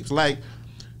those tapes like,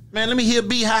 man, let me hear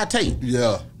B-High tape.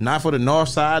 Yeah. Not for the North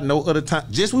Side, no other time.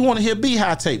 Just we want to hear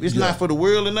B-High tape. It's not for the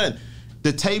world or nothing.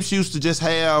 The tapes used to just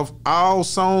have all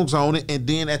songs on it, and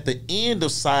then at the end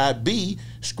of side B,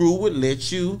 Screw would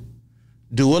let you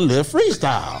do a little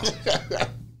freestyle.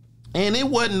 And it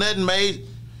wasn't nothing made.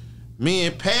 Me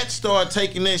and Pat started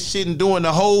taking that shit and doing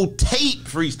the whole tape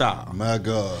freestyle. My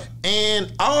God.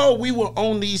 And all we were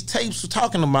on these tapes were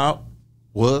talking about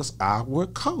was our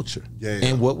culture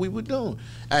and what we were doing.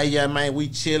 Hey, yeah, man, we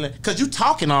chilling. Because you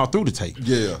talking all through the tape.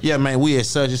 Yeah. Yeah, man, we at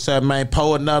such and such, man,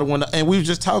 pour another one. And we was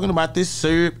just talking about this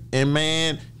syrup. And,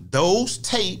 man, those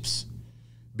tapes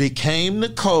became the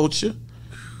culture.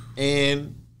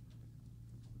 And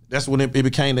that's when it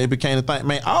became the thing.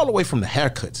 Man, all the way from the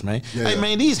haircuts, man. Yeah. Hey,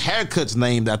 man, these haircuts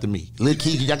named after me. Lil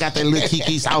Kiki, I got that Lil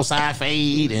Kiki Southside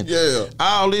fade and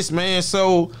all this, man.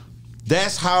 So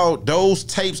that's how those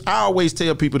tapes, I always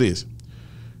tell people this.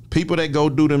 People that go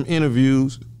do them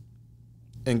interviews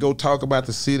and go talk about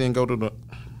the city and go to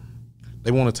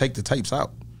they want to take the tapes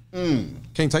out.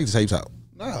 Can't take the tapes out.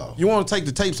 No. You want to take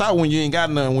the tapes out when you ain't got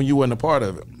none, when you wasn't a part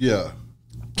of it. Yeah.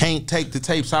 Can't take the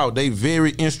tapes out. They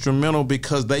very instrumental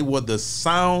because they were the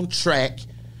soundtrack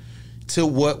to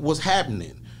what was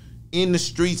happening in the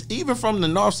streets, even from the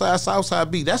North Side, South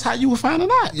Side beat. That's how you were finding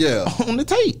out. Yeah. On the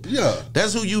tape. Yeah.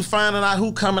 That's who you finding out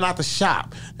who coming out the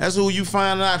shop. That's who you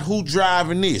finding out who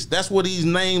driving this. That's where these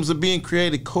names are being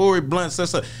created. Corey Blunt,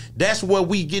 that's what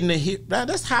we getting to hear.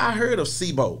 That's how I heard of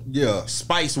Sibo. Yeah.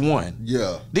 Spice One.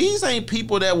 Yeah. These ain't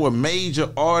people that were major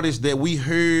artists that we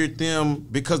heard them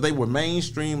because they were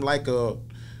mainstream like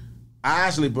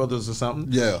Isley Brothers or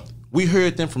something. Yeah. We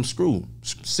heard them from Screw.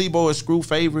 Sibo is Screw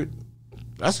favorite.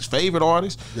 That's his favorite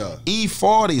artist. Yeah.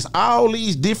 E40s, all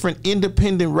these different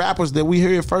independent rappers that we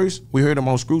heard first, we heard them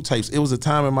on Screw tapes. It was a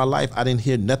time in my life I didn't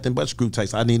hear nothing but Screw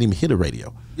tapes. I didn't even hear the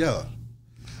radio. Yeah.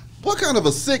 What kind of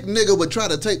a sick nigga would try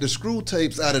to take the Screw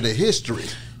tapes out of the history?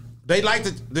 They like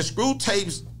the Screw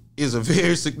tapes is a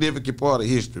very significant part of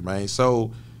history, man.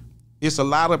 So it's a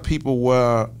lot of people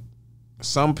where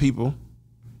some people,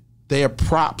 their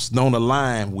props don't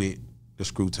align with the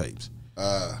Screw tapes.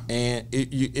 And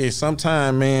it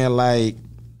sometimes, man, like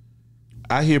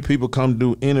I hear people come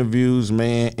do interviews,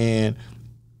 man, and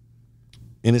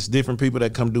it's different people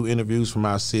that come do interviews from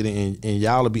our city, and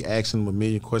y'all will be asking them a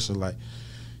million questions like,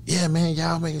 yeah, man,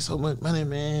 y'all making so much money,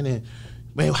 man, and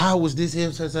man, how was this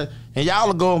here? And y'all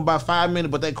are going about 5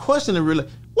 minutes, but that question is really,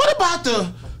 what about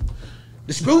the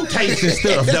Screw tapes and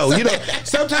stuff, though? You know,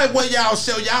 sometimes when y'all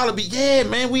show, y'all will be, yeah,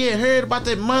 man, we ain't heard about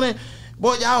that money.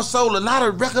 Boy, y'all sold a lot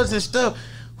of records and stuff.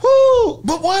 Whoo!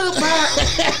 But what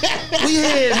about, we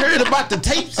had heard about the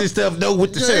tapes and stuff, though,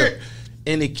 with the syrup.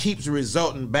 And it keeps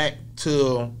resulting back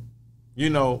to,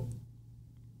 you know,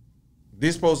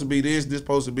 This supposed to be this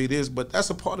supposed to be this, but that's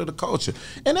a part of the culture.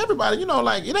 And everybody, you know,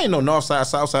 like, it ain't no Northside,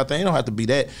 Southside thing. It don't have to be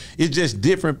that. It's just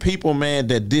different people, man,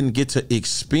 that didn't get to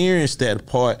experience that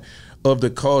part of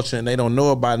the culture, and they don't know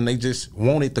about it, and they just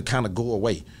want it to kind of go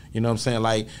away. You know what I'm saying?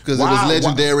 Like, because it was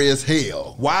legendary as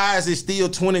hell. Why is it still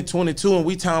 2022 and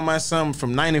we talking about something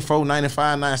from 94,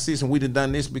 95, 96, and we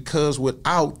done this? Because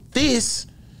without this,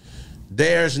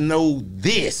 there's no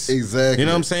this. Exactly. You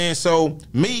know what I'm saying? So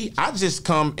me, I just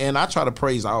come and I try to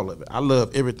praise all of it. I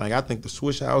love everything. I think the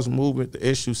Swish House movement, the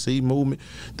S.U.C movement,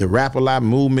 the Rap-A-Lot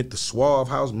movement, the Suave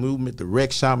House movement, the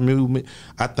Rec Shop movement,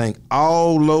 I think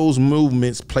all those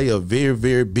movements play a very,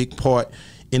 very big part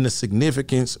in the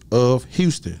significance of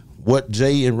Houston. What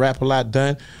Jay and Rap-A-Lot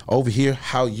done over here,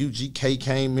 how UGK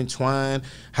came entwined,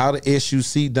 how the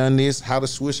S.U.C done this, how the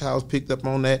Swish House picked up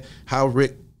on that, how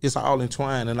Rick, it's all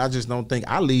entwined, and I just don't think,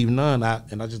 I leave none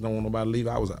out, and I just don't want nobody to leave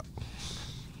ours out.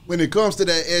 When it comes to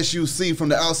that S.U.C. from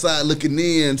the outside looking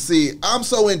in, see, I'm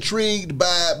so intrigued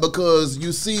by it because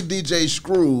you see DJ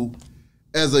Screw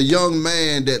as a young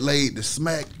man that laid the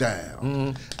smack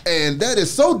down. And that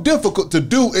is so difficult to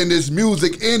do in this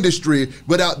music industry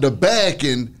without the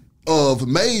backing of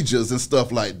majors and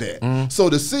stuff like that. So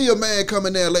to see a man come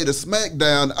in there and lay the smack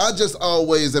down, I just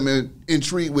always am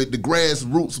intrigued with the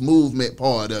grassroots movement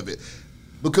part of it.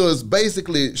 Because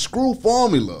basically, Screw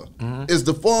Formula is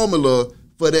the formula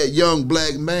for that young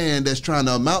black man that's trying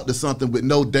to amount to something with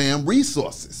no damn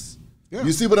resources. Yeah.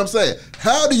 You see what I'm saying?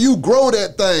 How do you grow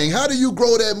that thing? How do you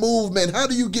grow that movement? How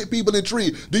do you get people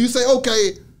intrigued? Do you say,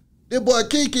 okay, that boy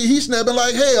Kiki, he's snapping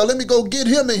like hell. Let me go get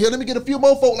him in here. Let me get a few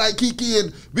more folk like Kiki,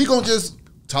 and we gonna just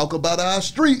talk about our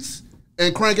streets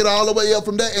and crank it all the way up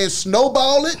from there and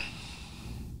snowball it?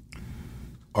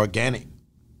 Organic.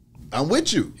 I'm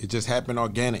with you. It just happened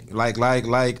organic.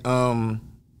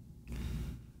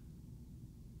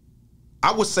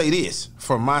 I would say this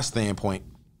from my standpoint.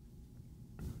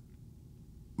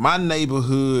 My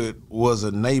neighborhood was a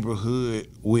neighborhood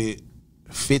with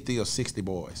 50 or 60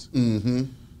 boys.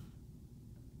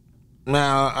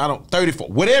 Now, I don't, 34,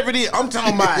 whatever it is, I'm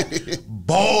talking about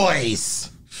boys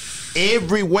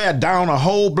everywhere down a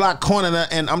whole block corner,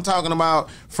 and I'm talking about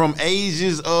from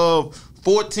ages of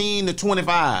 14 to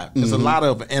 25. There's a lot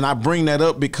of it, and I bring that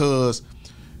up because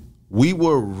we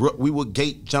were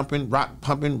gate jumping, rock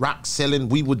pumping, rock selling,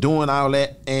 we were doing all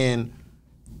that, and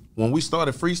when we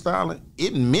started freestyling,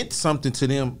 it meant something to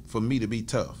them for me to be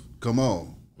tough. Come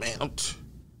on. Man,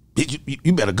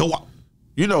 you better go out.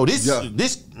 You know, this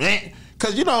man,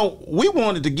 because, you know, we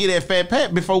wanted to get at Fat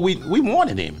Pat before we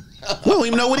wanted him. We don't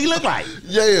even know what he looked like.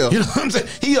 Yeah. You know what I'm saying?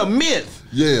 He a myth.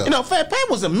 Yeah. You know, Fat Pat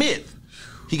was a myth.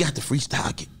 He got the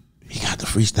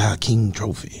freestyle king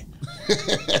trophy.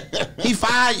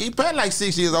 Pat like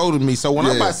 6 years older than me. So when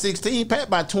I'm about 16, Pat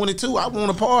about 22, I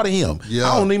want a part of him. Yeah.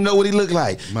 I don't even know what he looked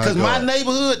like. Because my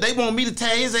neighborhood, they want me to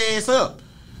tear his ass up.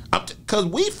 Because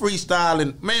we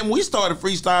freestyling, man, we started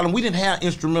freestyling, we didn't have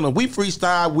instrumental. We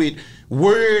freestyled with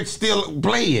words still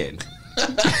playing. You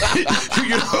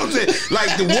know what I'm saying?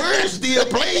 Like, the words still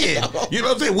playing. You know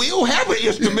what I'm saying? We don't have an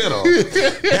instrumental.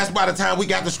 That's by the time we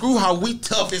got the Screw House, we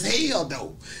tough as hell,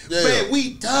 though. Yeah. Man,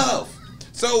 we tough.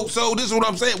 So this is what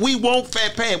I'm saying. We want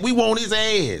Fat Pat. We want his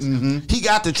ass. He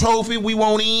got the trophy. We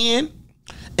want in.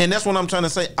 And that's what I'm trying to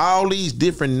say. All these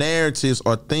different narratives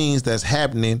are things that's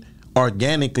happening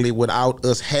organically without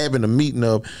us having a meeting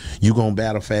of, you gonna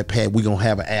battle Fat Pat, we gonna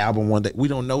have an album one day. We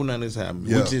don't know none of this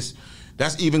happening. Yeah.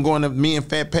 That's even going to me and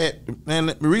Fat Pat. And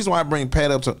the reason why I bring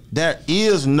Pat up, there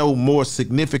is no more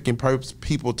significant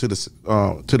people to the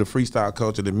freestyle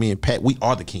culture than me and Pat. We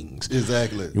are the kings.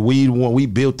 Exactly. We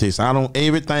built this.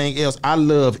 Everything else. I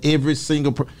love every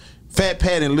single Fat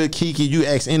Pat and Lil Kiki. You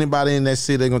ask anybody in that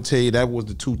city, they're gonna tell you that was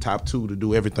the top two to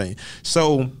do everything.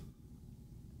 So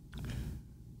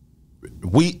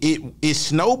it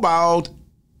snowballed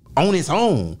on its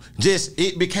own. Just,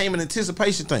 it became an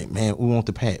anticipation thing. Man, we want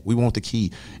the Pat, we want the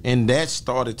Key. And that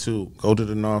started to go to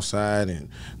the North Side and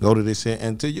go to this here.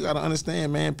 Until you gotta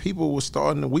understand, man, we were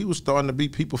starting to be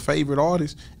people's favorite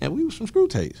artists, and we was from Screw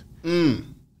Tapes.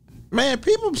 Man,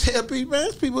 people tell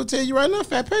you right now,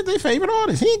 Fat Pat, their favorite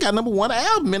artist. He ain't got number one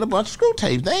album in a bunch of Screw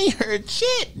Tapes. They ain't heard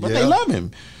shit, but they love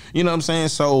him. You know what I'm saying?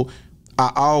 So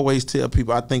I always tell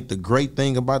people, I think the great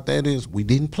thing about that is we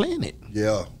didn't plan it.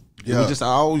 Yeah. We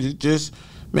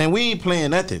man, we ain't playing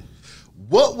nothing.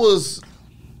 What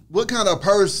kind of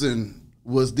person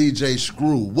was DJ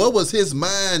Screw? What was his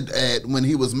mind at when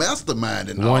he was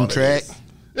masterminding one track?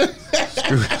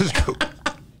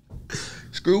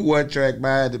 Screw one track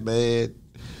minded, man.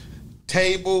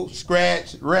 Table,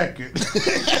 scratch, record.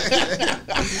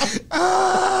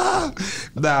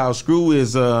 Now, Screw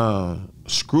is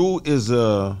Screw is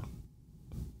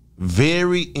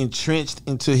very entrenched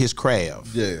into his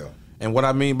craft. Yeah. And what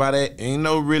I mean by that,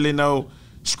 ain't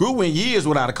Screw went years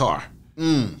without a car.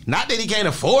 Not that he can't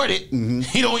afford it.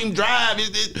 He don't even drive.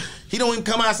 He don't even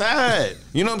come outside.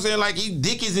 You know what I'm saying? Like, he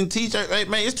dickies and t-shirts. Hey,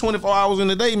 man, it's 24 hours in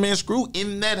a day, man. Screw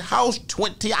in that house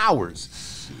 20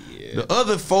 hours. Yeah. The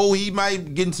other 4, he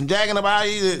might getting some jagging about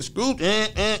it. Screw,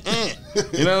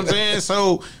 You know what I'm saying?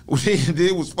 So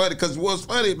it was funny, because it was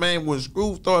funny, man, when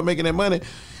Screw started making that money.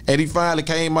 And he finally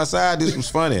came outside. This was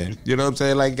funny. You know what I'm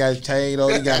saying? Like, he got his chain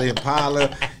on, he got an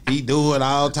Impala, he doing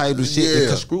all types of shit. Yeah.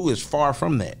 Because Screw is far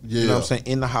from that. Yeah. You know what I'm saying?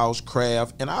 In the house,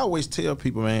 craft. And I always tell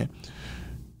people, man,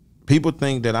 people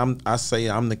think that I say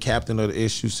I'm the captain of the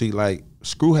S.U.C. Like,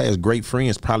 Screw has great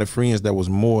friends, probably friends that was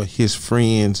more his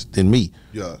friends than me.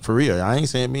 Yeah. For real. I ain't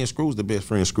saying me and Screw's the best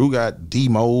friend. Screw got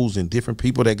demos and different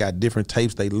people that got different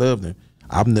tapes. They love them.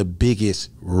 I'm the biggest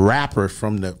rapper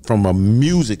from a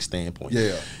music standpoint.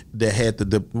 Yeah. That had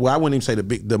I wouldn't even say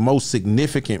the most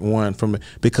significant one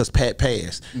because Pat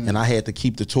passed, and I had to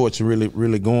keep the torch really,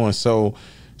 really going. So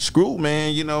Screw,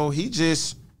 man, he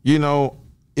just,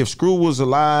 if Screw was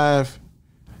alive,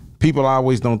 people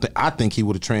always don't think. I think he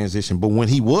would have transitioned, but when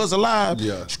he was alive,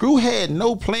 Screw had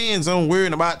no plans on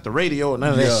worrying about the radio or none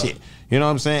of that shit. You know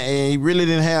what I'm saying? And he really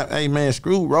didn't have. Hey, man,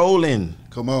 Screw rolling.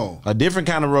 Come on. A different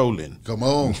kind of rolling. Come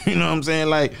on. You know what I'm saying?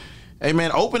 Like, hey,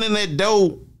 man, opening that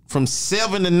door from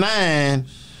 7 to 9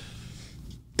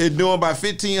 and doing about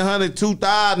 1,500,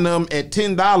 2,000 of them at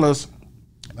 $10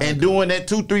 and doing that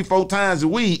 2, 3, 4 times a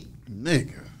week.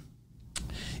 Nigga.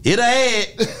 It'll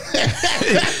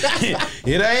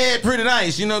add pretty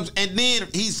nice, you know. And then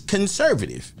he's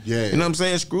conservative. Yeah. You know what I'm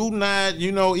saying? Screw not,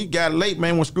 he got late,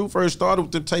 man. When Screw first started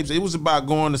with the tapes, it was about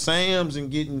going to Sam's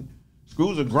and getting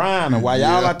Screw's a grinder. While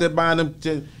y'all out there buying them,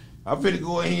 I'm finna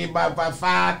go ahead and buy about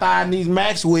 5,000 these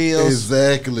Maxwells.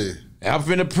 Exactly. I'm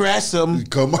finna press them.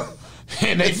 Come on.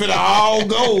 And they finna all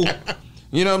go.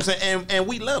 You know what I'm saying? And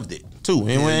we loved it too.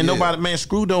 And nobody, man,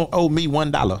 Screw don't owe me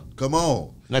 $1. Come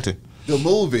on. Nothing. The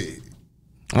movie.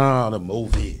 Oh, the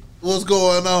movie. What's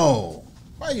going on?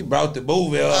 Why you brought the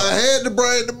movie up? I had to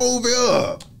bring the movie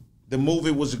up. The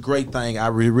movie was a great thing. I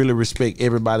really respect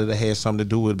everybody that had something to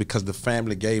do with it because the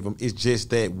family gave them. It's just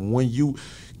that when you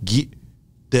get,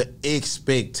 the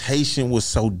expectation was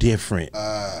so different.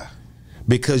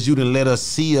 Because you didn't let us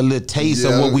see a little taste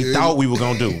of what we thought we were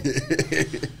going to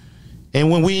do.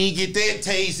 And when we didn't get that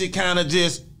taste, it kind of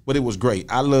just... But it was great.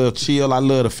 I love Chill. I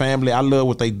love the family. I love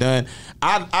what they done.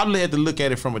 I had to look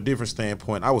at it from a different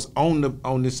standpoint. I was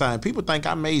on this side. People think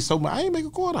I made so much. I ain't make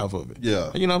a quarter off of it. Yeah.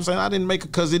 You know what I'm saying? I didn't make it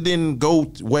because it didn't go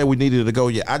where we needed it to go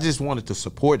yet. I just wanted to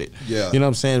support it. Yeah. You know what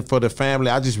I'm saying? For the family,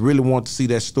 I just really want to see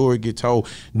that story get told.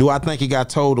 Do I think it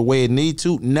got told the way it need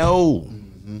to? No.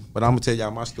 But I'm gonna tell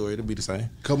y'all my story. It'll be the same.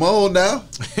 Come on now.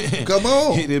 Come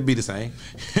on. It'll be the same.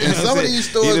 And some of these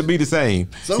stories, it'll be the same.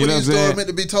 Some of these stories meant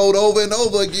to be told over and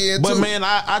over again. But man,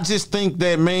 I just think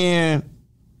that, man,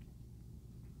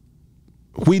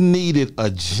 we needed a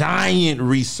giant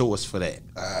resource for that.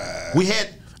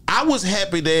 I was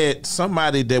happy that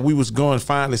somebody that we was going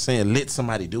finally saying let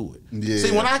somebody do it. Yeah.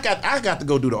 See, when I got to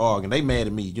go do the organ, they mad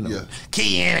at me.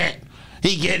 Key in it.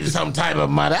 He getting some type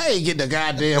of money. I ain't getting the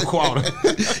goddamn quarter.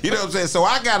 You know what I'm saying? So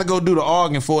I got to go do the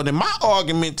organ for it. And my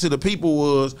argument to the people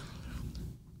was,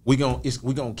 we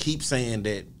gonna keep saying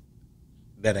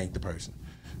that ain't the person.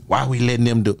 Why we letting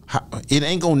them do? It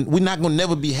ain't gonna. We're not gonna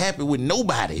never be happy with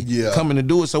nobody coming to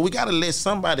do it. So we gotta let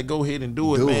somebody go ahead and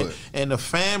do it, man. And the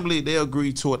family, they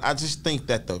agree to it. I just think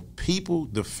that the people,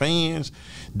 the fans,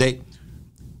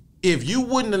 if you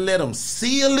wouldn't have let them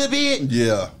see a little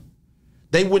bit,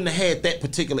 they wouldn't have had that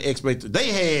particular expectation. They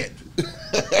had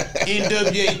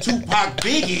NWA, Tupac,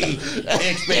 Biggie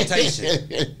expectation.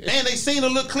 And they seen a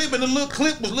little clip, and the little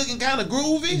clip was looking kind of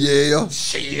groovy. Yeah.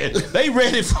 Shit. They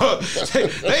ready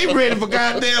for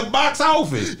goddamn box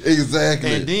office.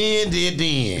 Exactly. And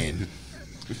then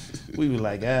we was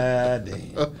like, damn. You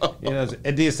know what I'm saying?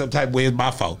 And then some type of way it's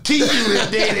my fault. Key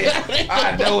did it.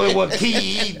 I know it was Key.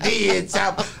 He did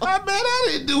something. I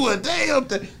didn't do a damn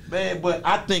thing. Man, but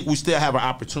I think we still have an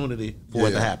opportunity for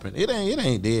it to happen. It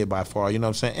ain't dead by far, you know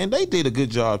what I'm saying? And they did a good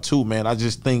job too, man. I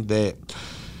just think that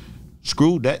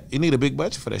you need a big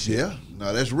budget for that shit. Yeah,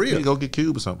 no, that's real. You need to go get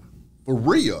Cube or something. For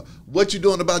real. What you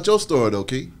doing about your story though,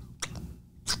 Key?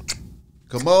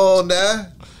 Come on now.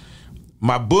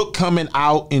 My book coming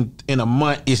out in a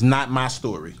month is not my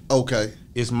story. Okay.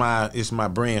 It's my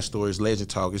brand story. It's Legend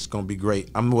Talk. It's gonna be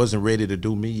great. I wasn't ready to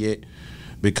do me yet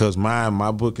because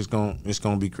my book is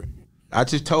gonna be. I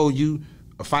just told you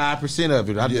 5% of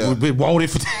it. I want it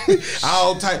for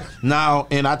all type. Now,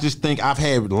 and I just think I've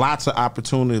had lots of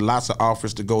opportunity, lots of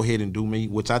offers to go ahead and do me,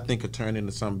 which I think could turn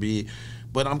into something big.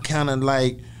 But I'm kind of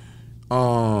like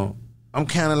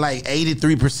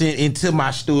 83% into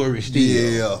my story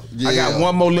still. Yeah. I got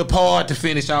one more little part to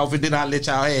finish off, and then I'll let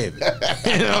y'all have it.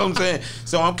 You know what I'm saying?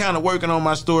 So I'm kind of working on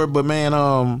my story, but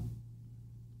man,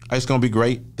 it's gonna be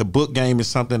great. The book game is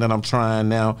something that I'm trying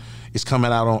now. It's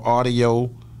coming out on audio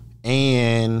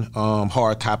and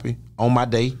hard copy on my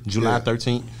day, July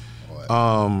 13th.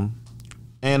 Right.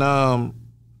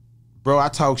 Bro, I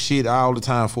talk shit all the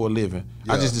time for a living.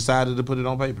 I just decided to put it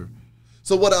on paper.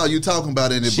 So what are you talking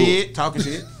about in the book? Talking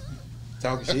shit.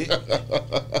 Talking shit.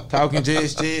 Talking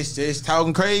just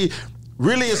talking crazy.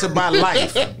 Really, it's about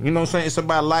life. You know what I'm saying? It's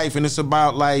about life, and it's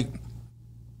about, like,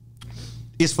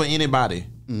 it's for anybody.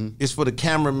 It's for the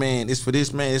cameraman. It's for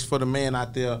this man. It's for the man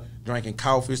out there drinking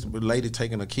coffee. It's the lady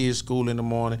taking her kids to school in the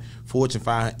morning. Fortune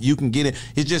 500. You can get it.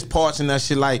 It's just parts in that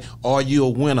shit like, are you a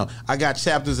winner? I got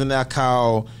chapters in there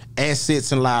called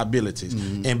assets and liabilities.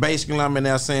 And basically I'm in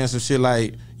there saying some shit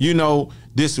like, you know,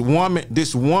 this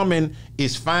woman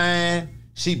is fine.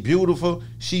 She beautiful.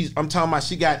 I'm talking about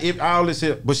she got all this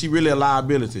here, but she really a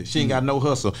liability. She ain't got no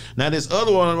hustle. Now this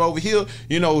other one over here,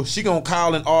 you know, she gonna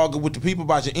call and argue with the people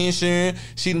about your insurance.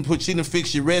 She done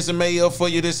fix your resume up for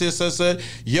you. Such.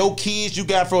 Your kids you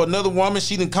got for another woman.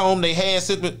 She done comb their hair.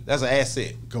 That's an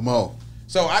asset. Come on.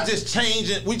 So I just change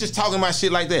it. We just talking about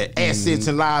shit like that. Assets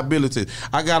and liabilities.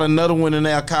 I got another one in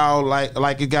there called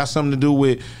like it got something to do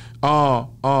with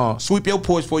sweep your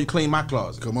porch before you clean my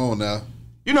closet. Come on now.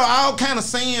 You know, all kind of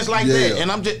sayings like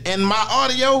that. And my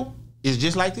audio is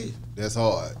just like this. That's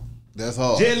hard. Just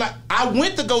like, I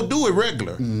went to go do it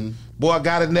regular. Boy, I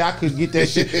got in there, I couldn't get that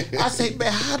shit. I say,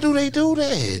 man, how do they do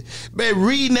that? Man,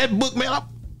 reading that book, man.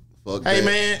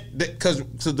 Man, because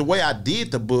the way I did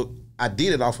the book, I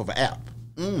did it off of an app.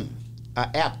 I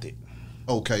apped it.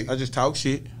 Okay. I just talk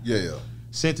shit. Yeah.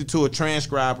 Sent it to a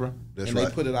transcriber, and they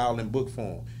put it all in book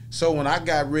form. So when I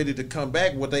got ready to come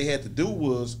back, what they had to do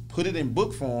was put it in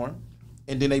book form,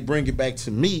 and then they bring it back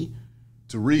to me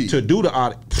to read, to do the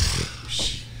audit.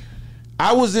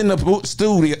 I was in the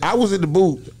studio. I was in the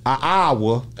booth an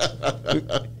hour,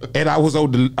 and I was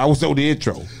on the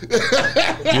intro.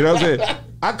 You know what I'm saying?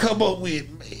 I come up with,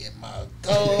 man, my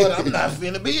God, I'm not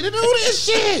finna be able to do this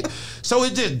shit. So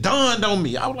it just dawned on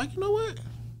me. I was like, you know what?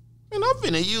 And I'm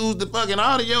finna use the fucking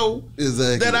audio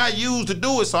that I used to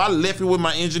do it. So I left it with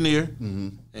my engineer,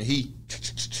 and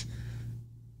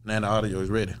now the audio is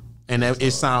ready. And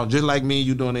it sounds just like me and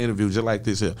you doing the interview, just like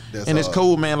this here. It's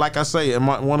cool, man. Like I say, and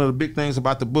one of the big things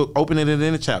about the book, opening it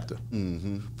in a chapter.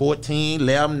 14,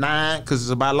 11, 9, because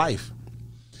it's about life.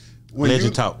 When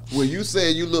you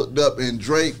said you looked up and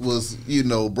Drake was, you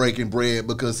know, breaking bread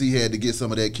because he had to get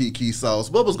some of that Kiki sauce,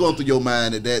 what was going through your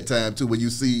mind at that time, too, when you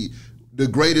see the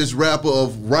greatest rapper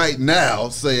of right now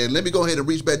saying, let me go ahead and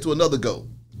reach back to another goal?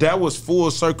 That was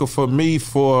full circle for me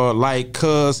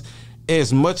cause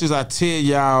as much as I tell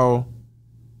y'all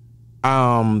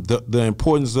the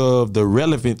importance of the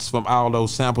relevance from all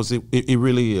those samples, it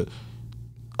really is.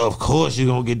 Of course you're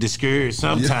going to get discouraged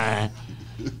sometime.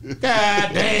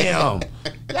 God damn.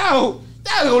 Y'all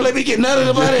gonna let me get none of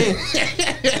the money.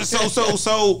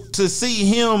 So to see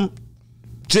him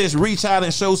just reach out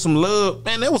and show some love,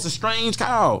 man, that was a strange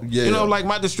call. Yeah. You know, like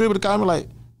my distributor called me like,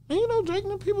 man, you know, Drake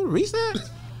and people reach that?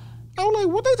 I was like,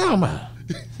 what they talking about?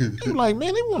 They were like,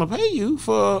 man, they want to pay you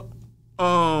for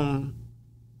the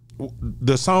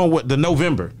song with the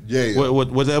November.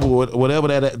 Whatever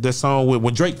that song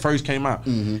when Drake first came out.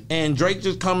 And Drake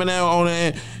just coming out on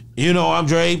it, you know, I'm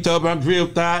draped up, I'm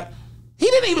dripped out. He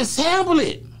didn't even sample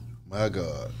it. My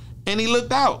God. And he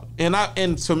looked out.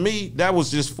 And to me, that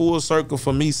was just full circle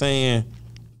for me saying,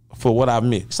 for what I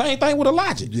missed. Same thing with a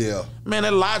Logic. Yeah. Man,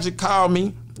 that Logic called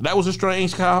me. That was a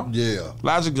strange call. Yeah.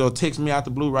 Logic will text me out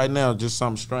the blue right now, just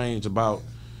something strange about,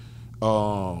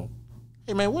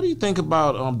 hey man, what do you think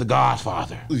about The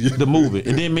Godfather, the movie?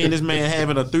 And then me and this man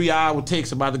having a 3-hour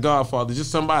text about The Godfather,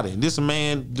 just somebody. This a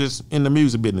man just in the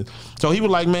music business. So he was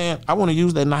like, man, I want to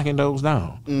use that Knocking Those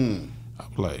Down. I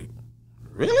was like,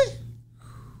 really?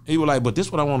 He was like, but this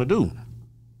is what I want to do.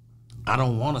 I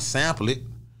don't want to sample it.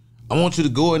 I want you to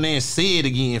go in there and say it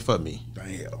again for me.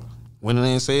 Damn. Went in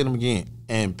there and said them again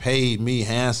and paid me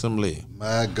handsomely.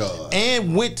 My God.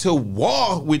 And went to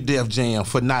war with Def Jam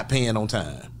for not paying on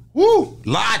time. Woo!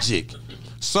 Logic.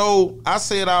 So I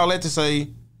said all that to say,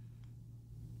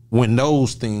 when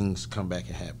those things come back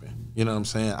and happen, you know what I'm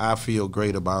saying? I feel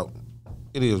great about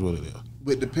it. Is what it is.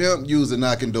 With the Pimp using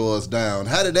Knocking Doors Down,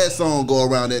 how did that song go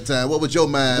around that time? What was your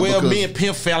mind? Well, me and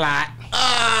Pimp fell out.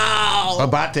 Oh,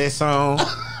 about that song.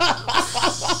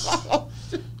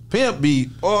 Pimp B,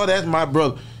 oh, that's my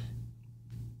brother.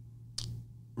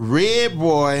 Red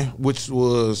Boy, which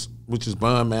is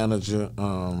bond manager,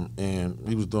 and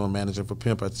he was doing manager for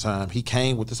Pimp at the time. He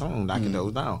came with the song, knocking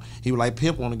those down. He was like,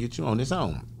 Pimp want to get you on this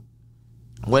song.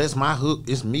 Well, it's my hook,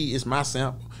 it's me, it's my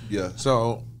sample. Yeah.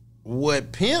 So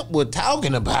what Pimp was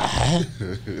talking about,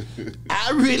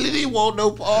 I really didn't want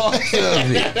no part of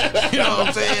it. You know what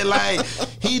I'm saying? Like,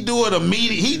 he do it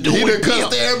immediately. He done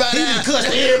cussed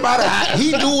everybody out.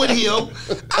 He doing him.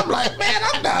 I'm like, man,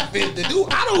 I'm not fit to do.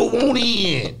 I don't want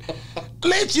in.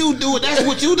 Let you do it. That's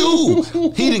what you do.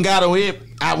 He done got on it.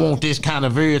 I want this kind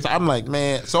of various. I'm like,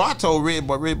 man. So I told Red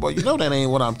Boy, you know that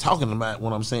ain't what I'm talking about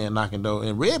when I'm saying knocking door.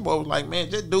 And Red Boy was like, man,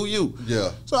 just do you.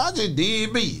 Yeah. So I just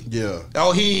did me. Yeah.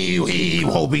 Oh, he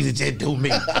won't be to just do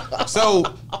me. So,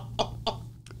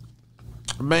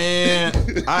 man,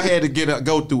 I had to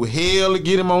go through hell to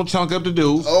get him on Chunk Up the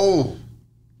Deuce. Oh.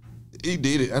 He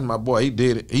did it. That's my boy. He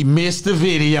did it. He missed the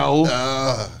video.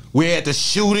 We had to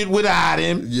shoot it without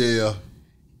him. Yeah.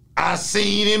 I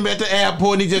seen him at the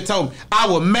airport and he just told me, I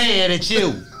was mad at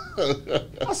you.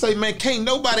 I say, man, can't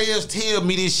nobody else tell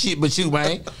me this shit but you,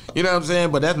 man. You know what I'm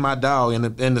saying? But that's my dog.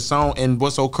 And the song, and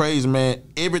what's so crazy, man,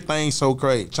 everything's so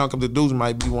crazy. Chunk Up the Deuce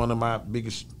might be one of my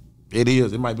biggest,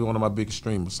 it might be one of my biggest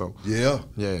streamers. So yeah.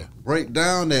 Break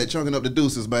down that Chunking Up the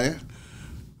Deuces, man.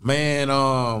 Man,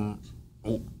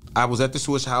 I was at the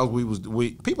Swish House.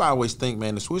 People always think,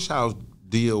 man, the Swish House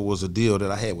deal was a deal that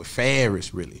I had with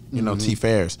Ferris, really. You know, T.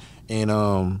 Ferris. And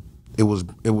it was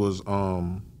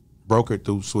brokered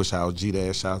through Swish House,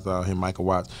 G-Dash, shout out him, Michael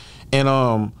Watts.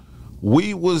 And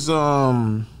we just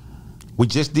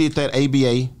did that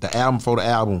ABA, the album for the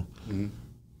album,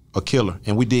 A Killer.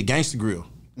 And we did Gangsta Grill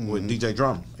with DJ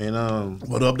Drama. And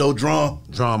what up, though, Drum?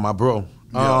 Drum, my bro.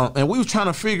 Yeah. And we was trying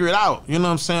to figure it out. You know what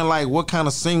I'm saying? Like, what kind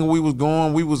of single we was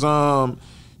going. We was,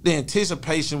 the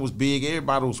anticipation was big.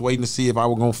 Everybody was waiting to see if I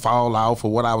was going to fall off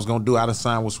or what I was going to do. I done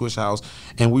signed with Swish House.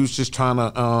 And we was just trying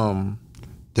to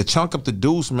Chunk Up the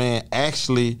Deuce, man,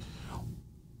 actually,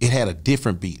 it had a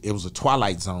different beat. It was a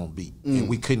Twilight Zone beat. And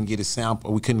we couldn't get a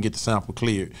sample. We couldn't get the sample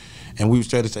cleared. And we was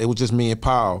trying to say, it was just me and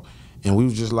Paul. And we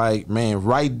was just like, man,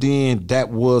 right then,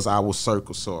 that was our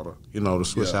circle, sort of. You know, the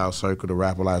Swish House circle, the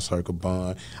Rapper Life circle,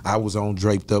 Bun. I was on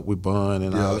Draped Up with Bun.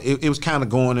 And all. It was kind of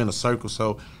going in a circle.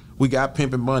 So we got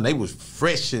Pimp and Bun. They was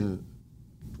fresh in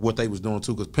what they was doing,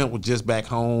 too, because Pimp was just back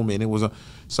home. And it was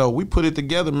so we put it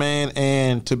together, man.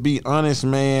 And to be honest,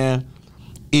 man,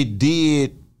 it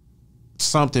did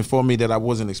something for me that I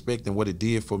wasn't expecting. What it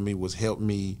did for me was help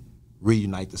me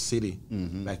reunite the city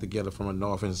back together from the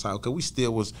north and the south, because we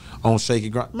still was on shaky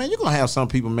ground. Man, you're going to have some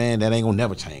people, man, that ain't going to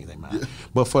never change their mind.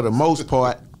 But for the most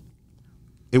part,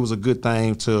 it was a good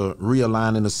thing to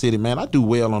realign in the city. Man, I do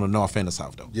well on the north and the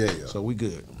south, though. Yeah. So we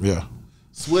good. Yeah.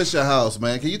 Swisher House,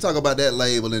 man. Can you talk about that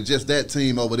label and just that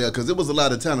team over there? Because it was a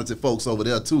lot of talented folks over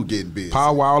there, too, getting busy.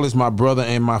 Power Wall is my brother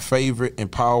and my favorite,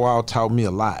 and Power Wall taught me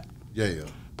a lot. Yeah.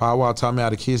 Power Wall taught me how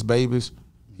to kiss babies.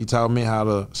 He taught me how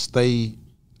to stay.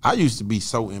 I used to be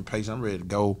so impatient. I'm ready to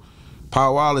go.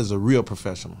 Power Wall is a real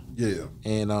professional. Yeah.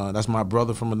 And that's my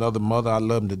brother from another mother. I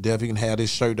love him to death. He can have this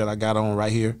shirt that I got on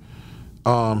right here.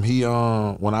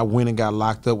 When I went and got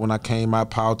locked up, when I came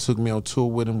out, Paul took me on tour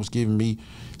with him, was giving me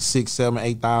 $6,000,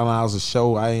 $7,000, $8,000 a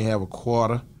show. I ain't have a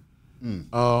quarter.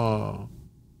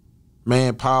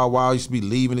 Man, Power Wall used to be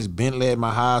leaving his Bentley at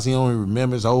my house. He don't even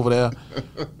remember it's over there.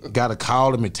 Got to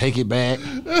call him and take it back.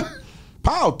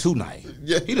 Paul too nice.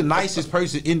 Yeah. He the nicest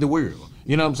person in the world.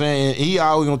 You know what I'm saying? He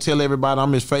always gonna tell everybody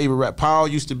I'm his favorite rap. Paul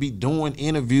used to be doing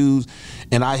interviews,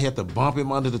 and I had to bump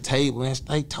him under the table and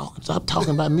stop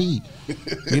talking about me.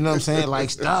 You know what I'm saying?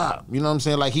 Like, stop. You know what I'm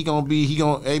saying? Like,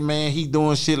 hey man, he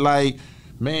doing shit like,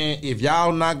 man, if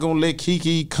y'all not gonna let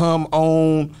Kiki come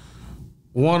on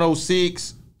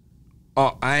 106,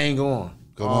 I ain't going.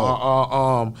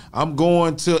 I'm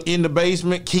going to In the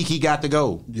Basement. Kiki got to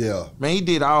go. Yeah, man, he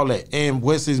did all that. And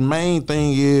what's his main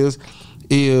thing is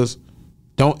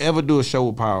don't ever do a show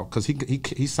with Paul, because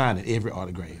he signing every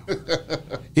autograph.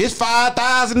 It's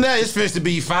 5,000 there. It's supposed to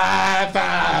be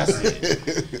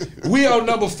 5,000. We on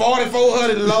number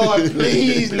 4,400. Lord,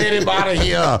 please let him out of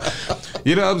here.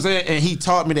 You know what I'm saying? And he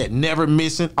taught me that never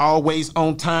missing, always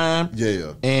on time.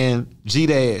 Yeah. And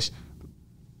G-Dash.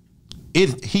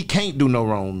 He can't do no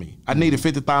wrong with me. I needed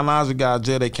 $50,000 a guy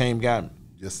jail. They came and got me.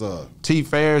 Yes, sir. T.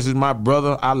 Ferris is my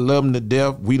brother. I love him to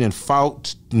death. We done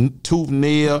fought tooth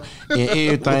nail and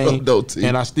everything.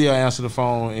 And I still answer the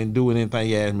phone and do anything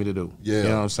he asked me to do. Yeah. You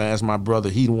know what I'm saying? That's my brother.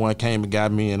 He the one came and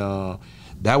got me, and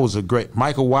that was a great.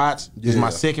 Michael Watts is my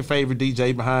second favorite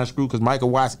DJ behind Screw, because Michael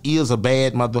Watts is a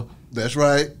bad mother. That's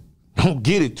right. Don't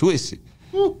get it twisted.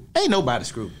 Ain't nobody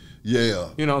Screw. Yeah.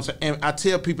 You know what I'm saying? And I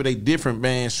tell people they different,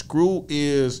 man. Screw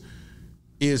is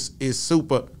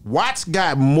super. Watts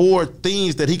got more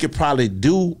things that he could probably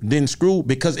do than Screw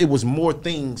because it was more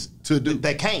things to do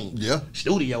that came. Yeah.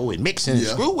 Studio and mixing. Yeah.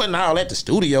 Screw wasn't all at the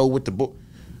studio with the book.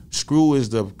 Screw is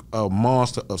the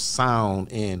monster of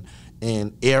sound and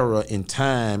era and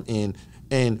time and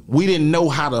we didn't know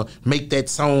how to make that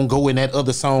song go in that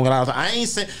other song. And I ain't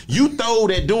saying you throw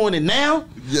that doing it now,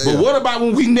 but what about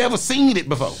when we never seen it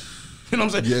before? You know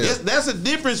what I'm saying? Yeah. That's a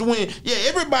difference when,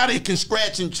 everybody can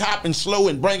scratch and chop and slow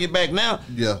and bring it back now.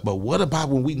 Yeah. But what about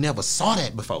when we never saw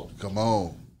that before? Come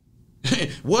on.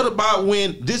 What about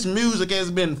when this music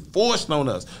has been forced on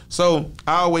us? So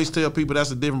I always tell people that's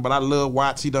a different, but I love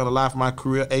Watts. He done a lot for my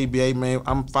career. ABA, man,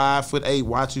 I'm 5'8".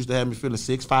 Watts used to have me feeling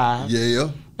 6'5". Yeah.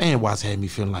 Man, Watts had me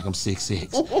feeling like I'm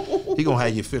 6'6". He gonna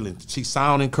have you feeling, she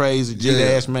sounding crazy.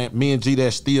 G-Dash, man, me and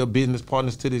G-Dash still business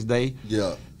partners to this day.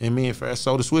 Yeah. And me and Ferris.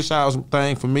 So the Switch House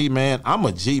thing for me, man, I'm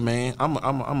a G, man.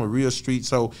 I'm a real street,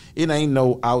 so it ain't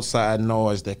no outside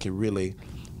noise that can really,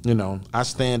 you know, I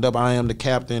stand up, I am the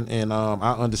captain, and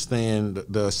I understand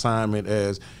the assignment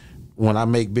as when I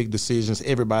make big decisions,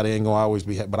 everybody ain't gonna always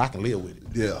be happy, but I can live with it.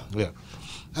 Yeah. Yeah.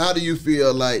 How do you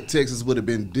feel like Texas would have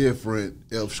been different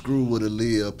if Screw would have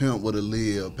lived, Pimp would have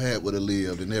lived, Pat would have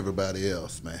lived, and everybody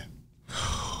else, man?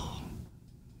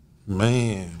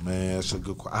 Man, that's a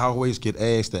good question. I always get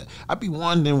asked that. I be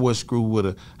wondering what Screw would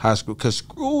have, how Screw, because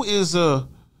Screw is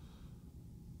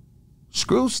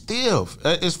Screw stiff.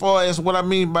 As far as what I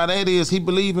mean by that is he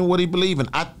believe in what he believe in.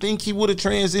 I think he would have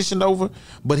transitioned over,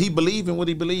 but he believe in what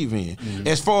he believe in. Mm-hmm.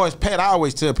 As far as Pat, I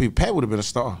always tell people, Pat would have been a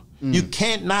star. Mm. You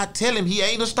can't not tell him he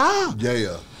ain't a star.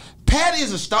 Yeah. Pat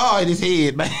is a star in his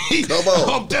head, man. Come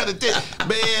on. I'm telling you,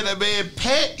 man,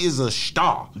 Pat is a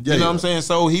star. You know what I'm saying?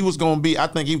 So he was going to be, I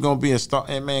think he was going to be a star.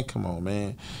 And man, come on,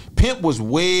 man. Pimp was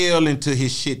well into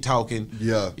his shit talking.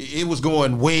 Yeah. It was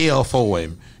going well for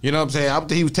him. You know what I'm saying?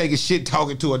 After he was taking shit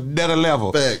talking to another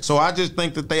level. Facts. So I just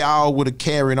think that they all would have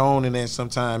carried on in that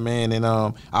sometime, man. And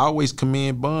I always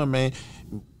commend Bun, man,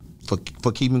 for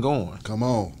keeping going. Come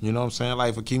on. You know what I'm saying?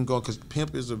 Like, for keeping going, because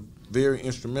Pimp is a very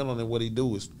instrumental in what he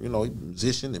do. Is, you know, he's a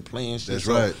musician and playing shit. That's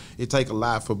right. It take a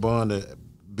lot for Bun to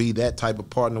be that type of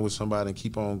partner with somebody and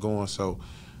keep on going. So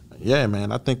yeah,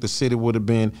 man, I think the city would have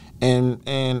been,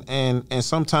 and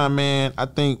sometime, man, I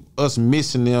think us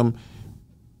missing them,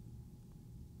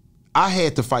 I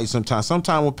had to fight sometimes.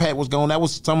 Sometime when Pat was gone, that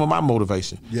was some of my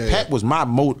motivation. Yeah. Pat was my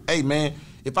hey, man,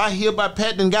 if I hear about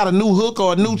Pat done got a new hook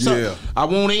or a new something, I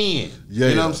want in. Yeah,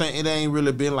 you know what I'm saying? It ain't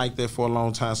really been like that for a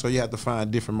long time, so you have to find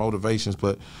different motivations.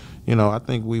 But, you know, I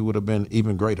think we would have been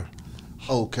even greater.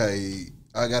 Okay,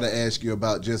 I got to ask you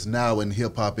about just now in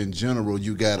hip-hop in general,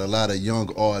 you got a lot of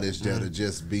young artists that are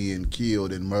just being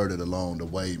killed and murdered along the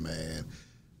way, man.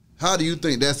 How do you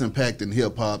think that's impacting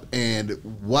hip-hop, and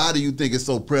why do you think it's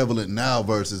so prevalent now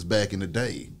versus back in the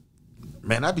day?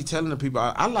 Man, I be telling the people,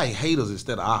 I like haters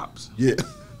instead of ops. Yeah.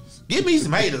 Give me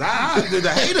some haters. The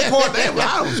hater part, that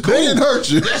was cool. They didn't hurt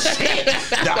you.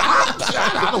 The ops,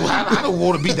 I don't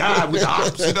want to be dying with the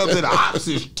ops. You know, the ops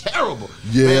is terrible.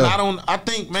 Yeah. Man, I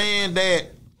think, man,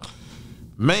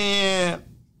 man,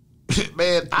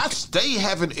 I stay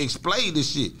having to explain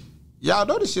this shit. Y'all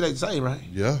know this shit ain't the same, right?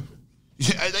 Yeah.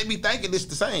 They be thinking it's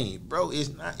the same. Bro, it's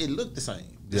not. It look the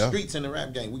same. The streets in the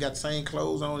rap game. We got the same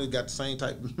clothes on. It got the same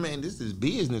type. Man, this is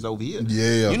business over here.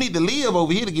 Yeah. You need to live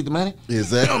over here to get the money.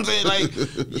 Exactly. You know what I'm saying? Like,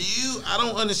 I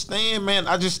don't understand, man.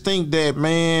 I just think that,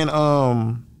 man,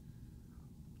 I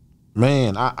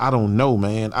don't know,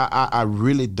 man. I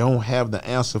really don't have the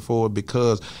answer for it,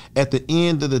 because at the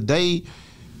end of the day,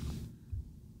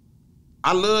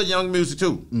 I love young music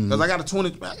too, because I got a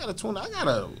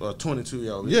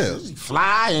 22-year-old. Yeah. He's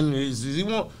fly and he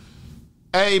want.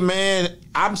 Hey, man,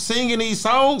 I'm singing these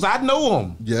songs. I know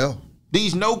them. Yeah.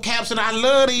 These no caps, and I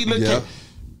love these little caps.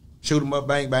 Shoot them up,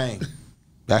 bang, bang.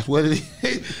 That's what it is.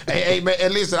 hey, man,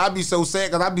 and listen, I be so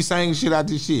sad because I be saying shit out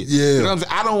this shit. Yeah. You know what I'm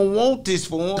saying? I don't want this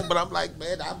for them, but I'm like,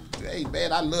 man,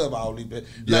 I love all these.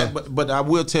 Yeah. But I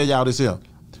will tell y'all this here.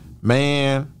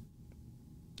 Man,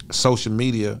 social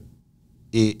media,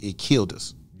 it killed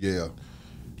us. Yeah.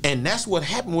 And that's what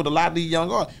happened with a lot of these young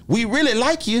artists. We really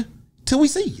like you till we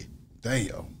see you.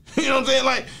 Damn. You know what I'm saying?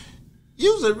 Like,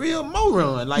 you's a real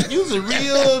moron. Like, you's a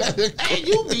real, hey,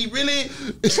 you be really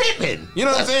tripping. You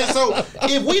know what I'm saying? So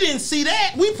if we didn't see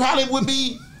that, we probably would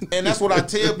be, and that's what I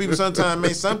tell people sometimes,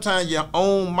 man, sometimes your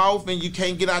own mouth and you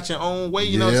can't get out your own way.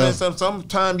 You know what I'm saying?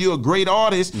 Sometimes you're a great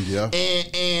artist,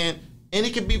 and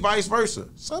it can be vice versa.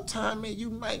 Sometimes, man, you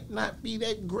might not be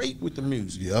that great with the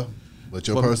music. Yeah. But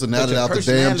your personality out the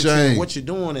damn chain. What you're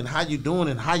doing and how you doing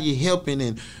and how you helping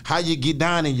and how you get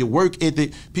down and your work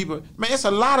ethic. People, man, it's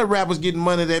a lot of rappers getting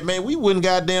money that, man, we wouldn't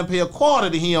goddamn pay a quarter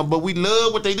to him, but we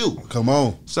love what they do. Come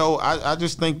on. So I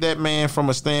just think that, man, from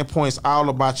a standpoint, it's all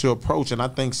about your approach. And I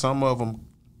think some of them,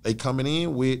 they coming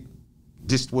in with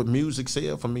just what music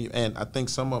sell for me. And I think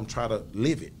some of them try to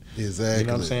live it. Exactly. You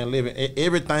know what I'm saying? Live it.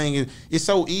 Everything it's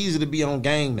so easy to be on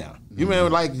gang now. You remember,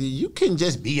 like, you couldn't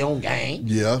just be on gang.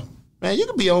 Yeah. Man, you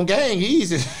can be on gang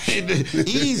easy.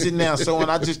 Easy now. So, and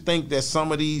I just think that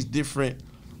some of these different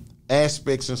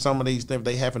aspects and some of these things,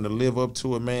 they having to live up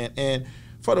to it, man. And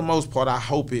for the most part, I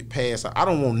hope it pass. I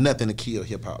don't want nothing to kill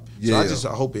hip-hop. So I just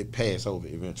hope it pass over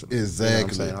eventually. Exactly. You know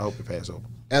what I'm saying? I hope it pass over.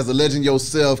 As a legend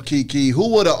yourself, Kiki,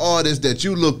 who were the artists that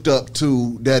you looked up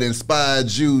to that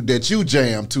inspired you, that you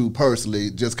jammed to personally,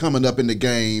 just coming up in the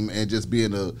game and just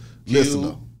being a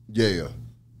listener? Yeah.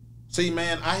 See,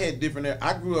 man, I had different.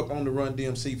 I grew up on the Run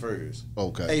DMC first.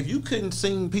 Okay. Hey, if you couldn't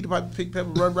sing Peter Piper, Pick Pepper,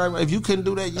 Run Right, if you couldn't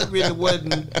do that, you really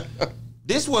wasn't.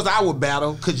 This was our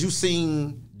battle. Could you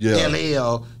sing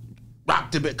LL?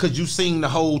 Rock the could you sing the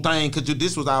whole thing? Could you?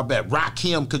 This was our bet. Rock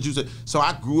him. Could you? So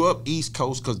I grew up East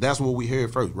Coast because that's what we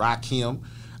heard first. Rock him.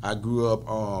 I grew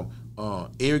up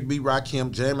Eric B.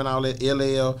 Rakim, jamming all that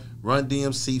LL, Run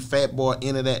DMC, Fat Boy,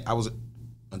 into that. I was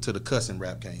until the cussing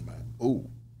rap came out. Ooh.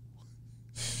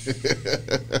 It's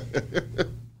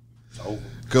over.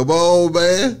 Come on,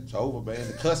 man. It's over, man.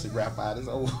 The cussing rap out is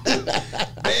over.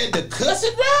 Man, the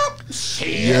cussing rap? Shit.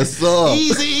 Yes, sir.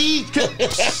 Easy.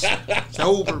 It's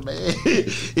over, man.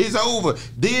 It's over.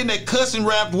 Then that cussing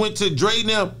rap went to Dre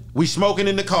now. We smoking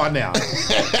in the car now.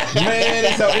 Man,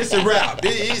 it's a rap.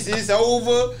 It's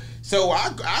over. So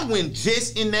I went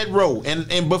just in that row.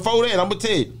 And before that, I'm going to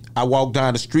tell you, I walked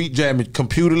down the street jamming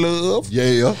Computer Love.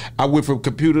 Yeah. I went from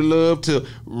Computer Love to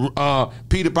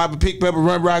Peter Piper, Pick Pepper,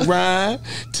 Run Rock Grind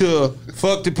to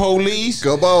Fuck the Police.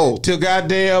 Come on. To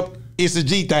goddamn It's a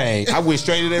G Thing. I went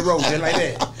straight to that road just like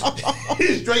that.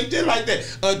 Straight just like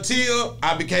that. Until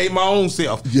I became my own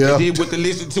self. Yeah. And then with the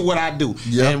listen to what I do.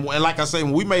 Yeah. And like I say,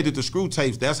 when we made it to Screw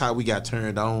Tapes, that's how we got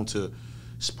turned on to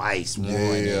Spice One.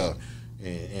 Yeah.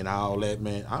 And all that,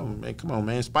 man. Man, come on,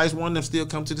 man. Spice One, them still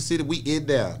come to the city. We in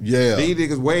there. Yeah. These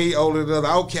niggas way older than us.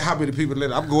 I don't care how many people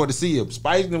let. I'm going to see them.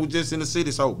 Spice was just in the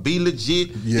city, so be legit.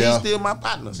 Yeah. He's still my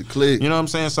partners. It's a click. You know what I'm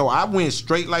saying? So I went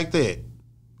straight like that.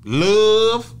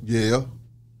 Love. Yeah.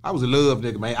 I was a love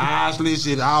nigga, man. Isley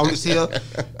shit, all this here.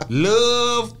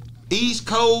 Love, East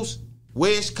Coast,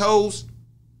 West Coast,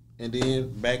 and then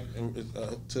back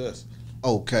to us.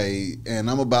 Okay, and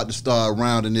I'm about to start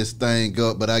rounding this thing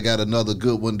up, but I got another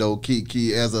good one though,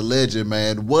 Kiki. As a legend,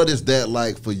 man, what is that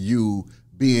like for you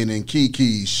being in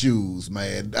Kiki's shoes,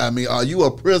 man? I mean, are you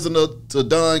a prisoner to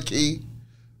Don Key,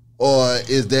 or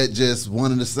is that just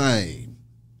one and the same?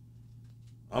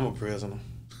 I'm a prisoner.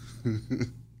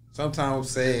 Sometimes I'm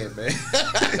sad, man.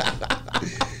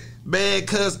 Man,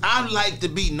 cause I like to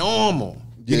be normal.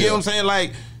 You get what I'm saying?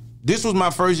 Like, this was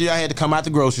my first year I had to come out the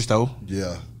grocery store.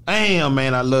 Yeah. Damn,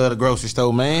 man, I love the grocery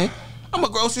store, man. I'm a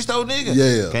grocery store nigga.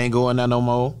 Yeah. Can't go in there no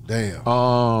more.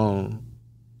 Damn.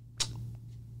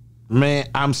 Man,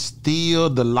 I'm still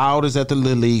the loudest at the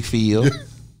Little League field.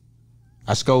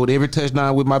 I scored every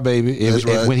touchdown with my baby.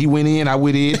 Right. When he went in, I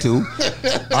went in too.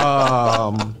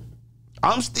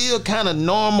 I'm still kind of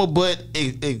normal, but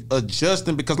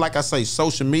adjusting because, like I say,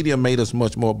 social media made us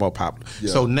much more popular. Yeah.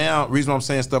 So now, reason why I'm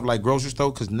saying stuff like grocery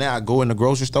store, because now I go in the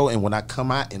grocery store, and when I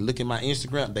come out and look at my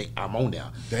Instagram, I'm on there.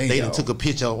 Damn. They done took a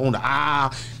picture on the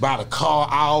aisle, by the car,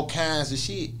 all kinds of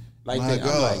shit. Like that.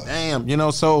 I'm like, damn, you know,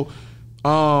 so,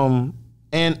 and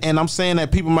I'm saying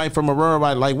that people might from a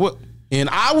rural, like, what? In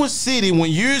our city, when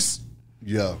you're...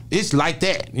 Yeah. It's like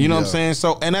that. You know what I'm saying?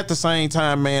 So, and at the same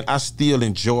time, man, I still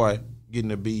enjoy getting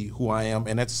to be who I am,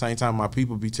 and at the same time, my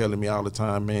people be telling me all the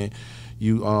time, man,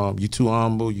 you too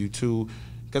humble, you too,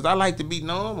 because I like to be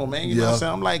normal, man. You know what I'm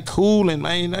saying? I'm like cool, and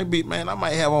man, I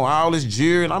might have on all this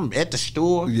jewelry, and I'm at the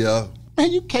store. Yeah,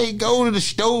 man, you can't go to the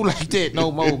store like that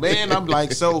no more, man. I'm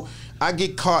like, so I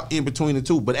get caught in between the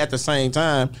two, but at the same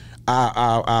time,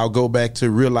 I'll go back to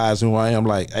realizing who I am.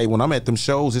 Like, hey, when I'm at them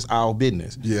shows, it's all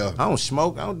business. Yeah. I don't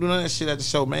smoke. I don't do none of that shit at the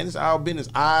show, man. It's all business.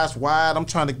 Eyes wide. I'm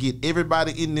trying to get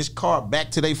everybody in this car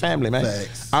back to their family, man.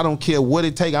 Thanks. I don't care what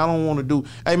it take. I don't want to do.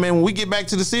 Hey, man, when we get back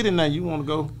to the city now, you want to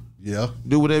go? Yeah.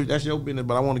 Do whatever. That's your business.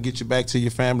 But I want to get you back to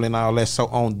your family and all that. So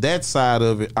on that side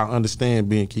of it, I understand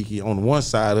being Kiki. On one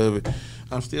side of it,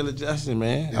 I'm still adjusting,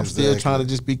 man. Exactly. I'm still trying to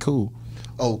just be cool.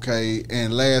 Okay.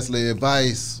 And lastly,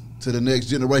 advice to the next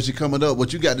generation coming up?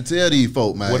 What you got to tell these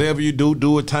folk, man? Whatever you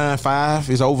do it time 5.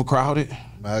 It's overcrowded.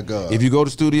 My God. If you go to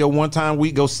studio 1 time a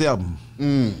week, go 7.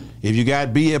 If you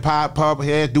got be at pop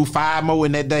head, do 5 more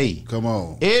in that day. Come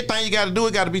on. Everything you got to do,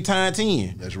 it got to be time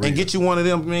 10. That's real. And get you one of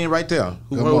them men right there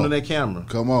who holding that camera.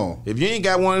 Come on. If you ain't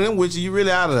got one of them with you, you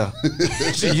really out of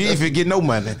there. You ain't finna get no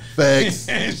money. Facts.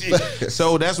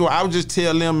 So that's what I would just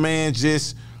tell them, man.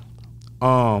 Just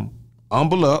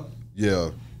humble up. Yeah.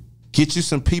 Get you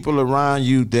some people around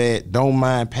you that don't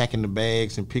mind packing the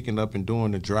bags and picking up and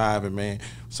doing the driving, man.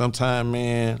 Sometimes,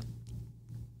 man,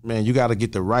 you got to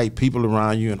get the right people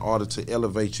around you in order to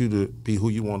elevate you to be who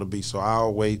you want to be. So I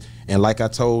always, and like I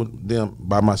told them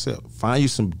by myself, find you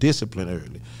some discipline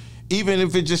early. Even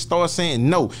if it just starts saying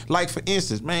no. Like, for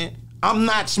instance, man, I'm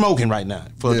not smoking right now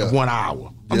for 1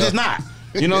 hour. I'm just not.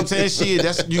 You know what I'm saying?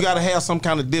 Shit, you got to have some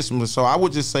kind of discipline. So I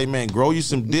would just say, man, grow you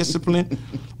some discipline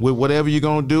with whatever you're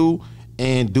going to do,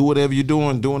 and do whatever you're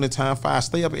doing it time 5.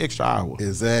 Stay up an extra hour.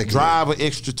 Exactly. Drive an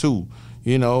extra 2,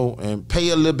 you know, and pay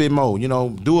a little bit more. You know,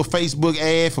 do a Facebook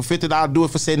ad for $50, do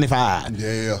it for $75.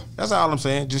 Yeah. That's all I'm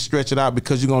saying. Just stretch it out,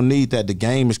 because you're going to need that. The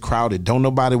game is crowded. Don't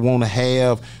nobody want to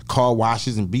have car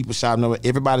washes and beat shop.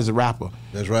 Everybody's a rapper.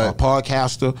 That's right. A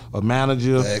podcaster, a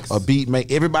manager, a beat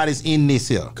maker. Everybody's in this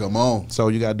here. Come on. So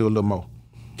you got to do a little more.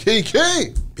 Key.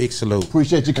 Big salute.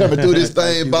 Appreciate you coming through this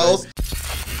thing, boss.